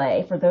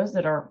sleigh. For those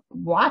that are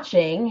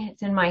watching,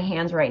 it's in my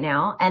hands right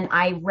now. And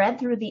I read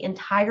through the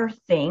entire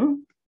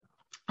thing.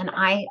 And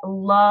I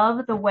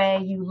love the way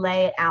you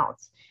lay it out.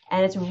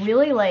 And it's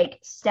really like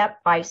step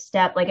by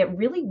step. Like it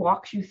really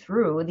walks you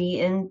through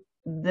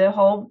the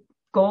whole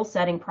goal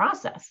setting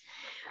process.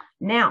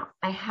 Now,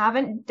 I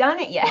haven't done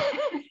it yet.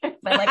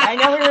 But like I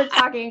know we were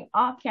talking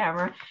off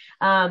camera.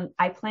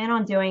 I plan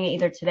on doing it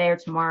either today or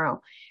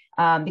tomorrow.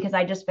 Because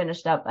I just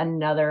finished up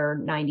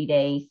another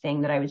 90-day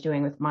thing that I was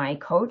doing with my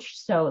coach.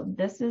 So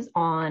this is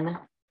on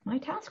my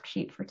task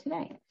sheet for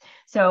today.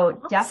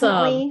 So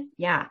definitely,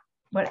 go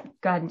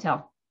ahead and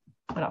tell.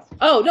 What else?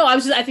 Oh, no, I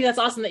think that's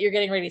awesome that you're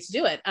getting ready to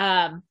do it.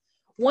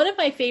 One of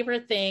my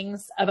favorite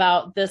things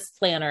about this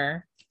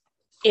planner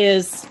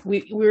is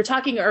we were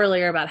talking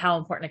earlier about how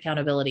important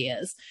accountability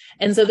is.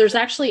 And so there's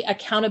actually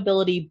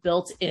accountability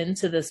built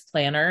into this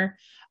planner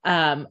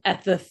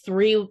at the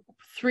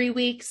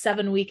 3-week,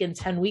 7-week, and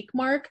 10-week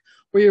mark,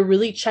 where you're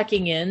really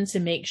checking in to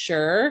make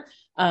sure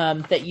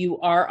that you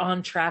are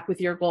on track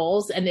with your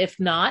goals. And if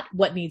not,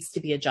 what needs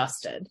to be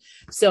adjusted.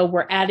 So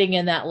we're adding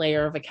in that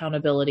layer of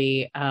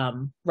accountability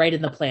right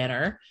in the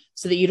planner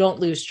so that you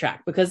don't lose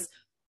track. Because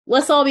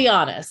let's all be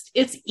honest,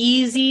 it's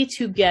easy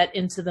to get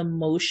into the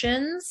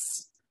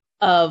motions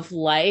of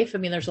life. I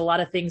mean, there's a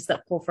lot of things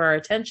that pull for our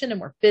attention and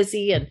we're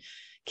busy and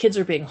kids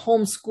are being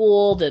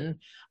homeschooled and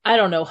I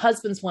don't know,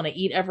 husbands want to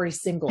eat every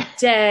single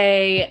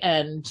day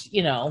and,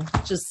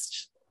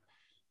 just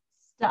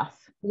stuff.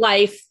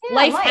 Life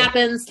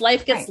happens,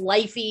 life gets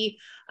lifey.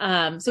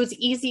 So it's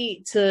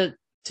easy to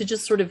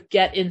just sort of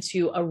get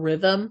into a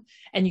rhythm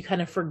and you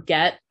kind of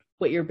forget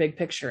what your big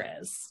picture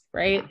is,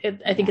 right?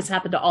 I think it's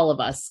happened to all of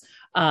us.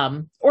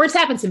 Or it's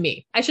happened to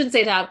me. I shouldn't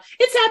say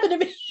it's happened to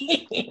me.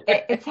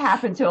 It's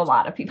happened to a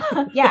lot of people.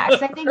 Yeah.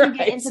 Cause I think you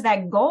get into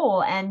that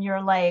goal and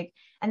you're like,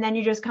 and then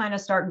you just kind of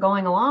start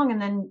going along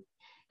and then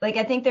like,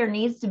 I think there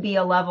needs to be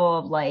a level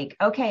of like,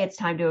 okay, it's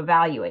time to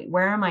evaluate.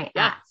 Where am I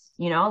at?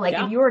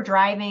 If you were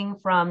driving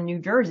from New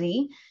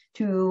Jersey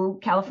to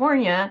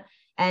California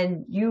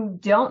and you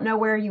don't know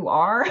where you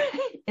are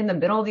in the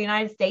middle of the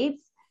United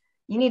States,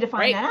 you need to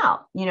find that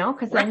out,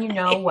 because then you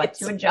know what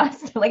to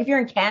adjust. Like if you're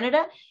in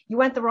Canada, you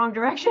went the wrong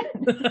direction.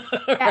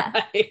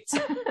 Right.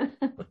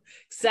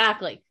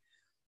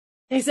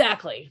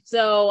 Exactly.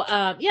 So,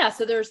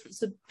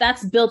 so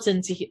that's built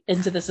into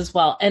this as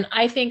well. And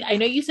I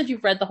know you said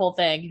you've read the whole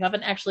thing. You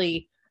haven't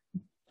actually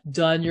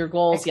done your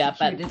goals yet,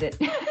 but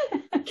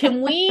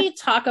can we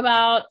talk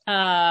about,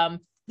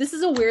 this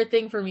is a weird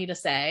thing for me to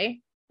say,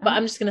 but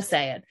I'm just going to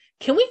say it.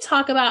 Can we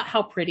talk about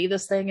how pretty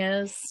this thing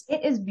is?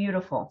 It is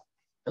beautiful.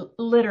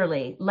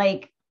 Literally.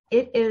 Like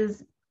it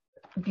is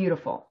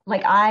beautiful.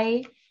 Like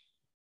I'm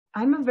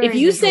a very, if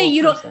you say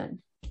you person. Don't,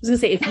 I was gonna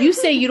say, if you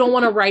say you don't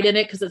want to write in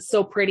it because it's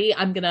so pretty,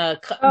 I'm gonna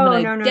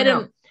get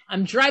him.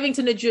 I'm driving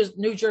to New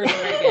Jersey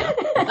right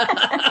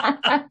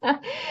now.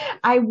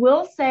 I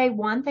will say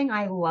one thing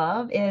I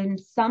love in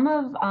some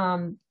of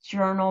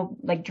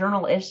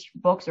journal-ish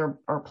books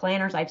or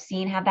planners I've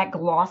seen have that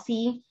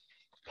glossy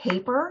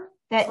paper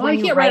that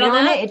when you write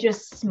on it, it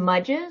just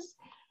smudges.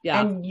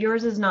 Yeah. And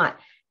yours is not.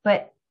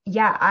 But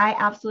yeah, I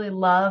absolutely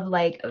love,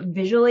 like,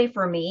 visually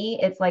for me,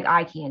 it's like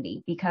eye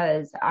candy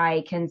because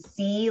I can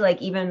see,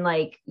 like, even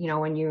like,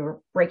 when you're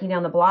breaking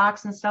down the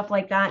blocks and stuff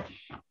like that,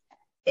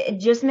 it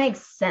just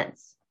makes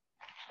sense.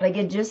 Like,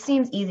 it just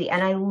seems easy.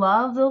 And I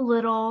love the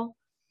little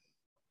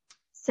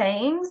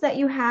sayings that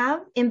you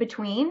have in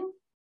between.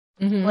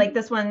 Mm-hmm. Like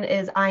this one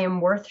is, I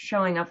am worth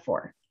showing up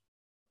for.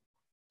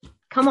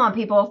 Come on,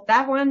 people.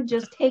 That one,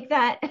 just take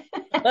that,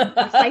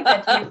 recite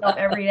that to yourself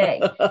every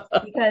day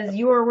because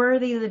you are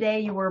worthy of the day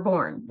you were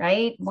born,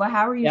 right? Well,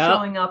 how are you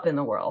showing up in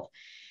the world?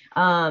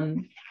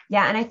 And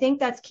I think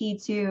that's key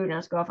too,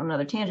 not to go off on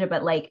another tangent,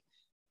 but like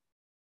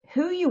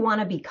who you want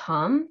to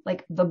become,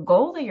 like the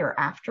goal that you're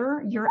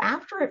after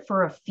it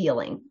for a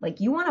feeling.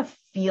 Like you want to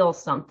feel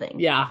something.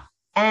 Yeah.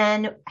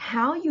 And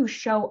how you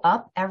show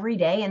up every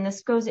day. And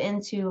this goes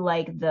into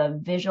like the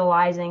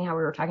visualizing, how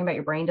we were talking about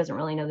your brain doesn't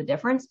really know the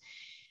difference.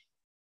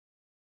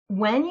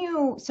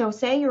 So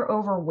say you're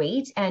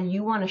overweight and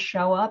you want to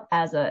show up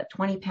as a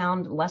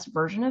 20-pound less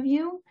version of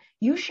you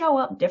show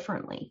up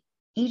differently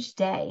each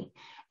day.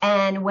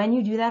 And when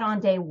you do that on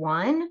day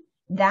one,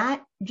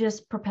 that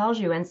just propels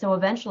you. And so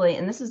eventually,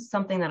 and this is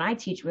something that I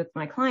teach with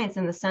my clients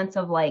in the sense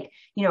of like,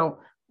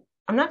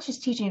 I'm not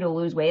just teaching you to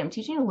lose weight. I'm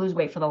teaching you to lose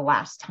weight for the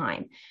last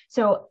time.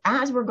 So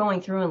as we're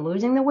going through and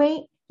losing the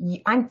weight,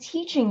 I'm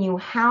teaching you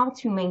how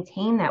to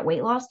maintain that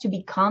weight loss to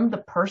become the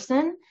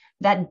person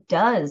that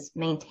does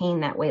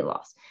maintain that weight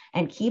loss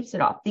and keeps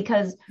it off,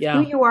 because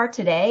who you are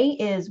today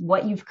is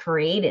what you've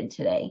created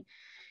today.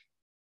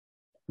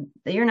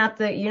 You're not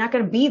going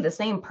to be the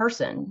same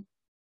person,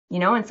 you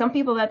know, and some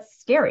people that's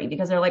scary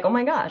because they're like, oh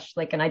my gosh,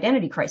 like an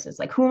identity crisis.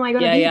 Like, who am I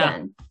going to be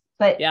then?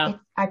 But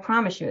I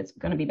promise you it's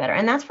going to be better.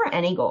 And that's for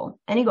any goal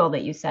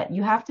that you set.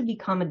 You have to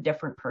become a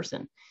different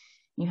person.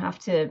 You have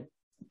to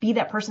be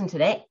that person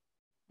today.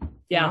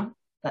 Yeah. You know?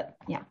 But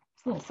yeah,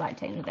 it's a little side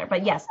tangent there.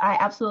 But yes, I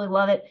absolutely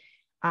love it.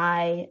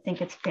 I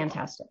think it's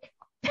fantastic.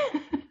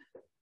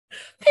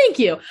 Thank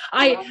you.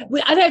 I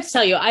have to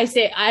tell you, I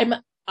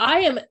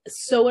am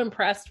so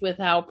impressed with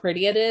how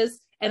pretty it is.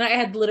 And I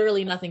had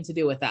literally nothing to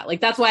do with that. Like,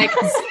 that's why I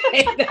can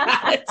say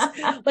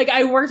that. Like,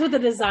 I worked with a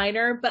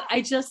designer, but I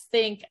just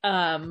think,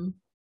 the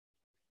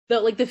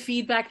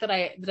feedback that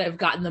I've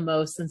gotten the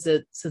most since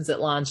it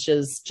launched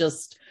is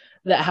just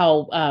that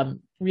how,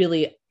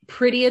 really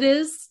pretty it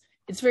is.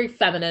 It's very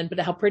feminine, but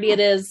how pretty it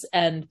is.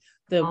 And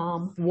the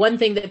one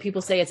thing that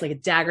people say, it's like a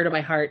dagger to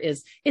my heart,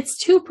 is it's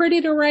too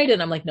pretty to write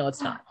in. I'm like, no,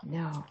 it's not.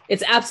 No,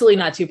 it's absolutely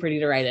not too pretty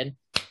to write in.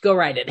 Go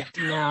write it.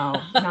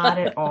 No, not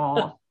at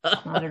all.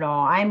 Not at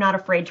all. I'm not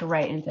afraid to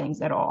write in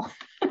things at all.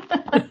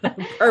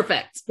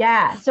 Perfect.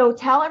 Yeah. So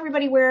tell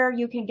everybody where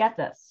you can get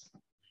this.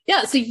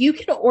 Yeah. So you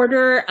can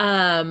order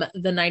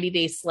the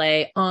 90-Day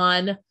Slay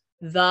on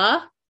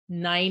the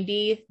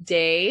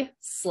 90-Day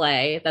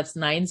Slay. That's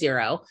 90.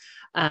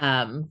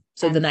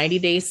 So the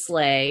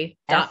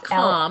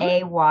 90dayslay.com.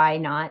 SLAY,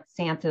 not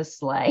Santa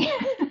sleigh.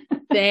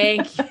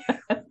 Thank you.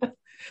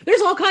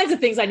 There's all kinds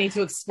of things I need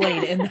to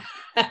explain in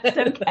that.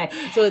 Okay.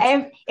 So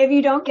if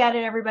you don't get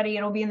it, everybody,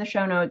 it'll be in the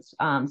show notes.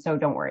 So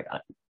don't worry about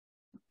it.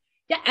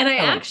 Yeah. And I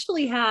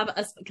actually have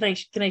can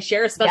I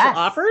share a special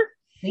offer?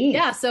 Please.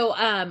 Yeah. So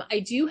I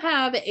do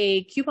have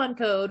a coupon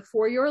code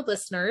for your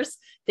listeners.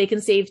 They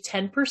can save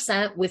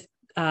 10% with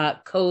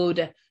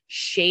code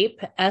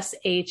SHAPE,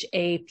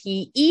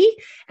 SHAPE.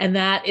 And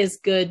that is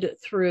good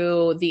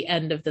through the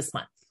end of this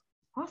month.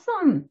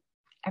 Awesome.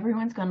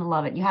 Everyone's going to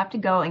love it. You have to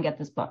go and get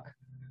this book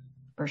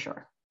for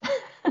sure.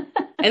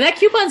 And that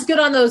coupon's good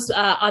on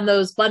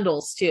those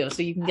bundles too.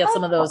 So you can get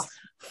some of those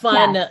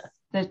fun,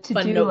 the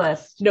to-do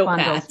list bundles.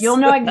 Pads. You'll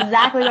know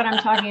exactly what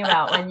I'm talking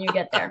about when you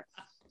get there.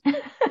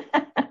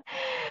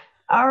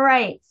 All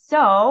right.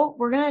 So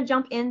we're going to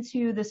jump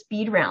into the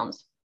speed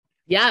rounds.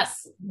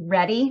 Yes.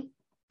 Ready?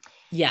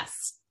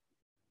 Yes.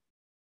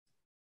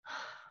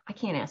 I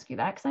can't ask you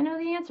that because I know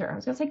the answer. I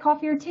was going to say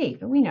coffee or tea,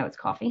 but we know it's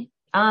coffee.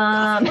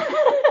 All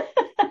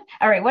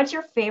right. What's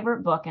your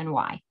favorite book and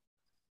why?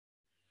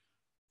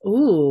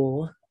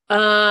 Ooh.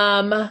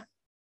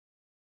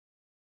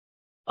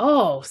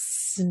 Oh,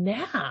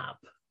 snap.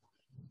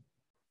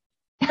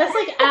 That's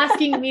like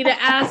asking me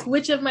to ask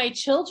which of my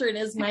children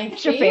is my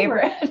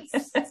favorite.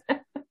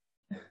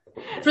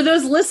 For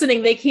those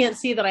listening, they can't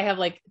see that I have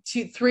like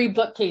 3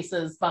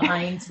 bookcases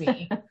behind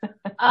me.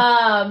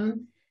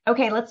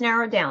 Okay, let's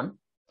narrow it down.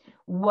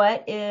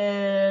 What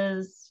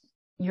is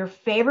your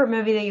favorite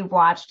movie that you've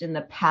watched in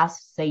the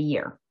past, say,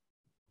 year?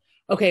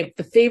 Okay,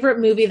 the favorite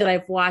movie that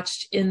I've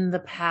watched in the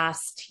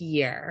past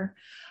year.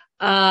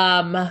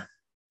 So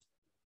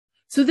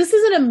this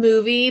isn't a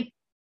movie,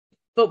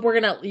 but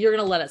you're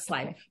gonna let it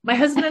slide. My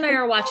husband and I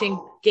are watching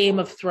Game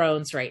of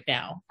Thrones right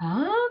now.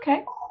 Oh,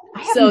 okay.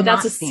 So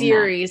that's a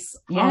series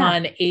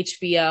on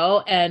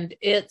HBO, and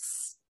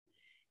it's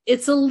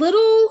a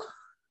little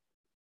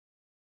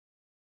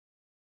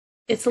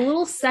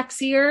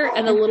sexier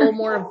and a little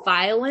more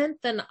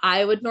violent than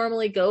I would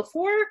normally go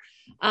for.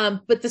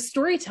 But the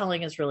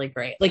storytelling is really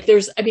great. Like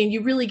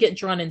you really get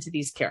drawn into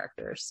these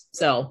characters.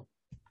 So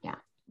yeah.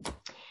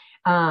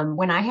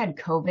 When I had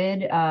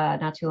COVID,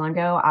 not too long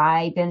ago,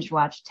 I binge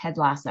watched Ted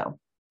Lasso.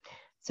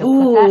 So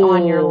put that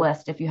on your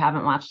list if you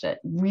haven't watched it.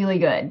 Really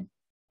good.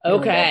 Really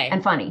good.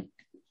 And funny.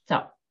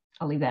 So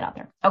I'll leave that out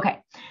there. Okay.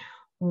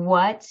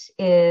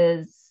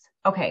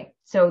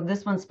 So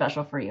this one's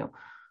special for you.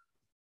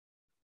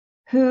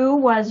 Who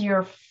was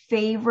your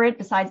favorite,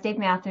 besides Dave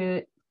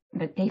Matthews,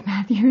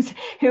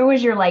 who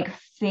was your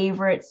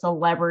favorite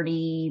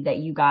celebrity that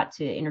you got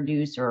to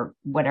introduce or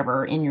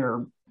whatever in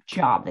your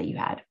job that you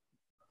had?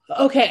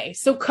 Okay.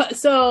 So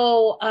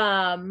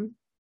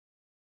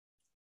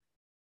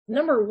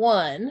number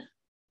one,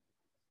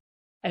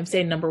 I'm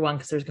saying number one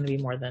because there's going to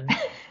be more than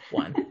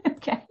one.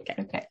 Okay.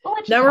 Well,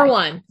 number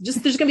one, there's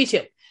going to be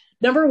 2.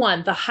 Number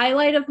one, the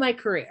highlight of my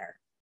career,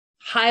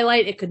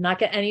 it could not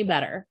get any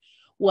better,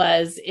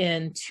 was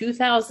in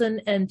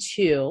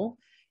 2002.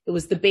 It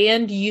was the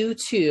band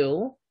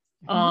U2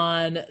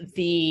 on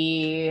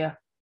the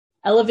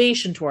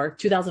Elevation Tour,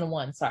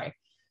 2001, sorry.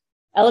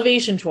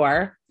 Elevation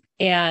Tour.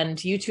 And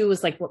U2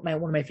 was like one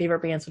of my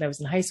favorite bands when I was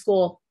in high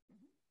school.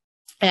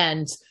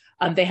 And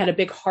they had a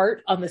big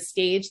heart on the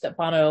stage that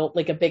Bono,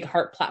 like a big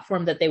heart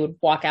platform that they would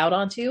walk out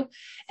onto.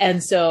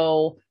 And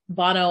so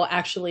Bono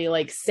actually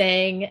like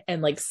sang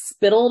and like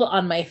spittled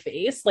on my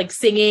face, like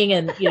singing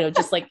and,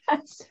 just like,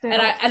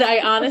 and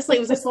I honestly, it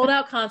was a sold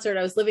out concert.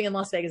 I was living in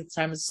Las Vegas at the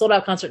time. It was a sold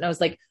out concert. And I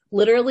was like,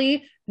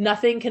 literally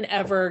nothing can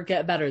ever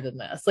get better than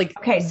this. Like,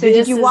 okay. So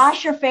did you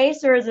wash your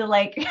face or is it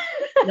like,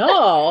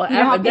 no,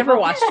 I've never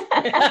watched.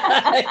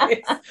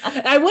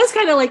 I was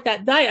kind of like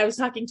that night. I was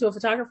talking to a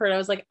photographer and I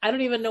was like, I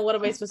don't even know what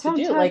am I supposed to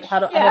do. Like, how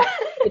do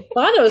it's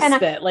Bono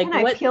spit? Like,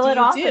 what peel it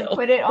off and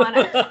put it on?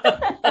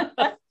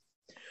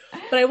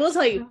 But I will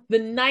tell you the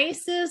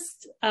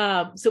nicest.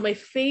 So my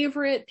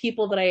favorite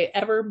people that I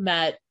ever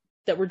met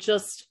that were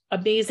just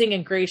amazing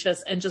and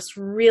gracious and just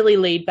really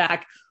laid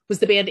back was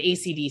the band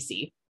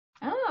AC/DC.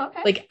 Oh,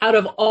 okay. Like out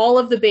of all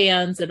of the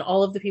bands and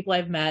all of the people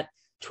I've met,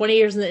 20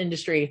 years in the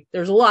industry,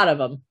 there's a lot of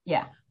them.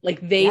 Yeah.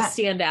 Like they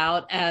stand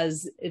out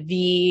as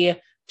the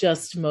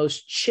just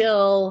most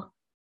chill,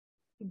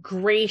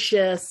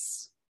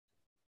 gracious,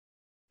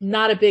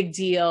 not a big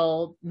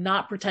deal,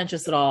 not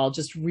pretentious at all,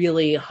 just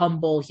really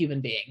humble human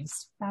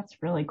beings. That's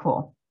really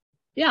cool.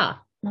 Yeah.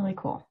 Really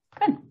cool.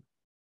 Good.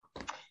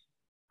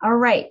 All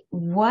right.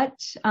 Okay,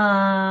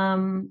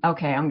 I'm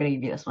going to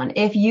give you this one.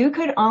 If you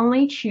could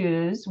only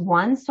choose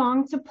one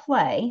song to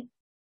play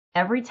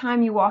every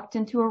time you walked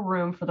into a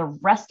room for the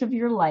rest of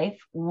your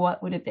life,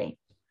 what would it be?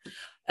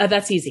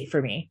 That's easy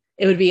for me.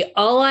 It would be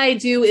All I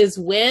Do Is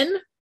Win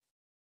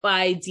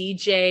by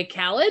DJ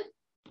Khaled.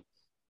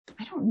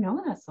 I don't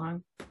know that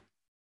song. Is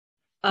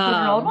it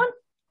an old one?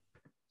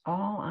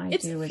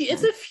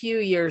 It's a few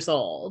years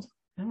old.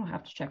 I'll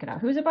have to check it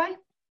out. Who's it by?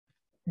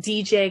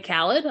 DJ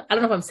Khaled. I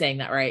don't know if I'm saying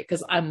that right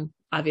because I'm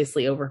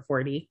obviously over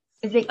 40.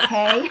 Is it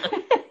K?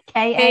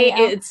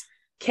 K-A-L? It's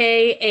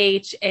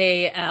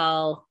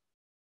Khal.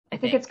 I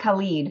think it's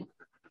Khalid.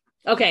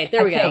 Okay,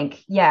 there we go.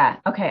 Yeah.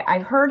 Okay.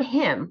 I've heard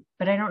him,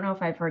 but I don't know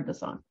if I've heard the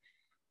song.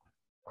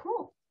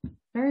 Cool.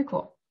 Very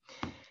cool.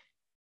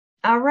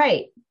 All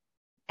right.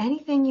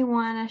 Anything you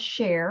want to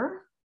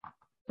share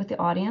with the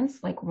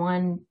audience? Like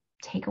one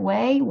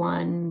takeaway,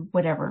 one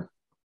whatever,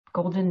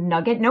 golden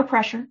nugget, no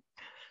pressure.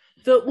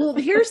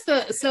 Here's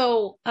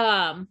two.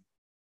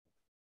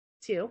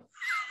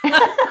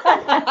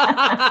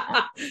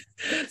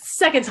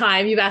 Second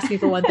time you've asked me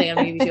for one thing, I'm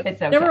going to give you two.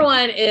 Okay. Number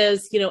one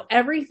is,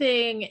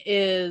 everything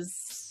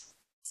is,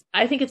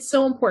 I think it's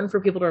so important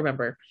for people to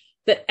remember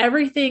that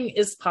everything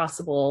is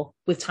possible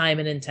with time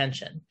and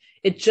intention.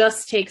 It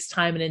just takes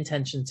time and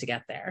intention to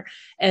get there.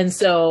 And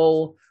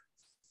so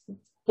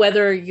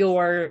whether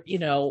you're,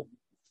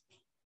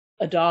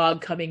 a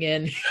dog coming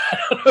in, I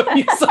don't know if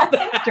you saw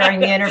that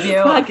during the interview,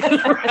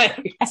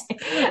 right?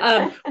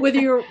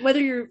 Whether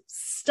you're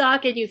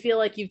stuck and you feel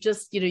like you've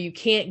just, you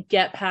can't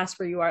get past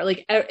where you are,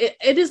 like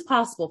it is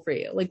possible for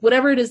you. Like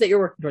whatever it is that you're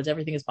working towards,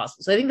 everything is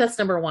possible. So I think that's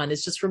number one,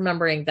 is just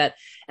remembering that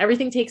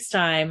everything takes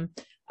time,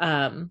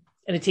 and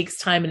it takes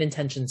time and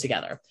intention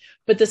together.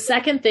 But the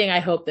second thing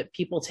I hope that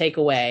people take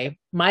away,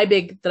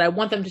 that I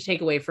want them to take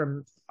away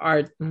from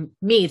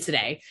me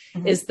today,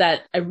 is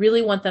that I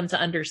really want them to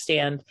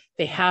understand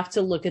they have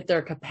to look at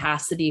their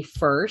capacity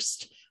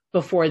first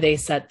before they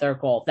set their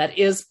goal. That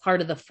is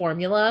part of the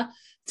formula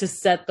to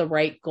set the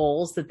right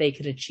goals that they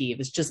can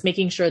achieve, is just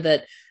making sure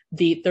that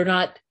they're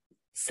not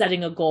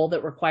setting a goal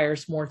that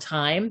requires more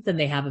time than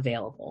they have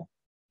available.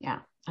 Yeah,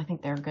 I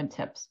think they're good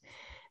tips.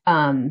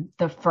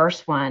 The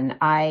first one,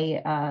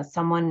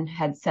 someone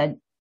had said,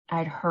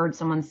 I'd heard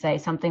someone say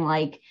something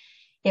like,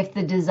 if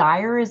the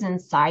desire is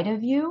inside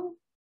of you,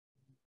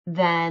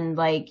 then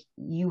like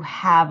you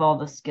have all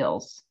the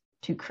skills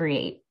to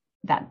create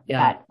that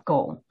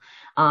goal.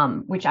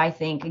 Which I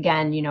think,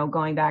 again,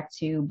 going back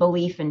to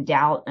belief and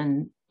doubt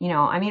and,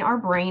 our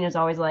brain is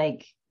always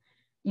like,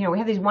 we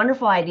have these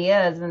wonderful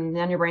ideas and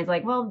then your brain's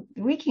like, well,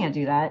 we can't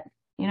do that.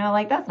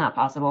 Like that's not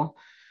possible.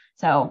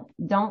 So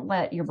don't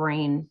let your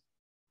brain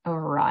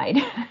override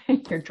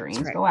your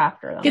dreams. Right. Go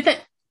after them.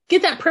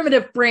 Get that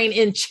primitive brain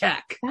in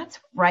check. That's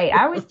right.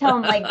 I always tell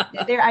them, like,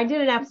 I did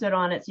an episode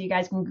on it, so you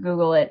guys can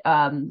Google it,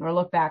 or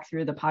look back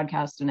through the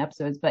podcast and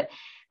episodes. But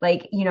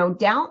like,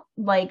 doubt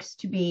likes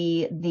to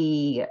be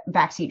the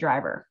backseat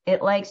driver.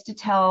 It likes to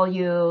tell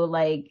you,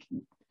 like,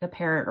 the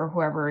parent or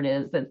whoever it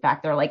is that's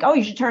back there, like, oh,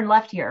 you should turn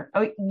left here.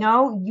 Oh,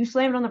 no, you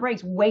slammed on the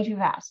brakes way too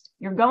fast.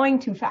 You're going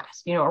too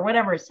fast, or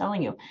whatever it's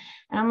telling you.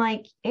 And I'm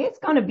like, it's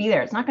going to be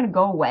there. It's not going to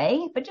go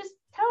away, but just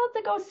tell it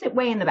to go sit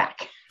way in the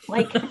back.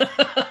 Like,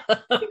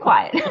 be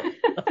quiet.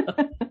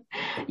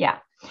 Yeah.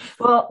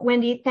 Well,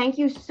 Wendy, thank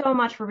you so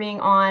much for being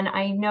on.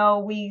 I know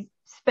we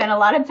spent a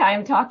lot of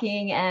time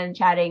talking and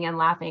chatting and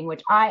laughing,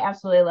 which I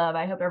absolutely love.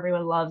 I hope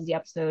everyone loves the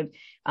episode.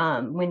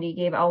 Wendy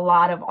gave a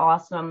lot of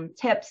awesome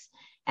tips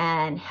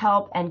and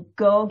help, and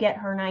go get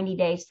her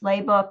 90-day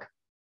sleigh book.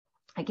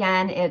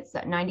 Again, it's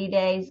 90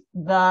 days,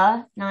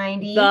 the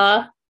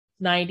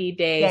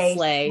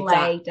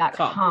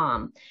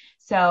 90daysleigh.com.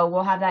 So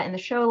we'll have that in the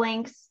show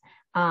links.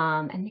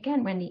 And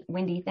again,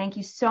 Wendy, thank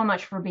you so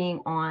much for being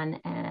on.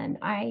 And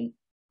I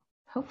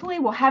hopefully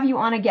we'll have you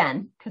on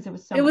again because it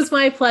was so It was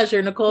my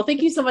pleasure, Nicole.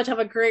 Thank you so much. Have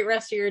a great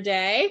rest of your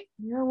day.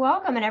 You're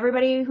welcome. And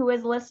everybody who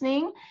is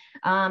listening,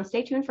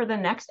 stay tuned for the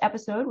next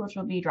episode, which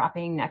will be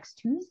dropping next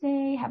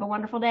Tuesday. Have a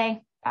wonderful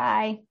day.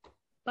 Bye.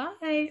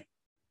 Bye.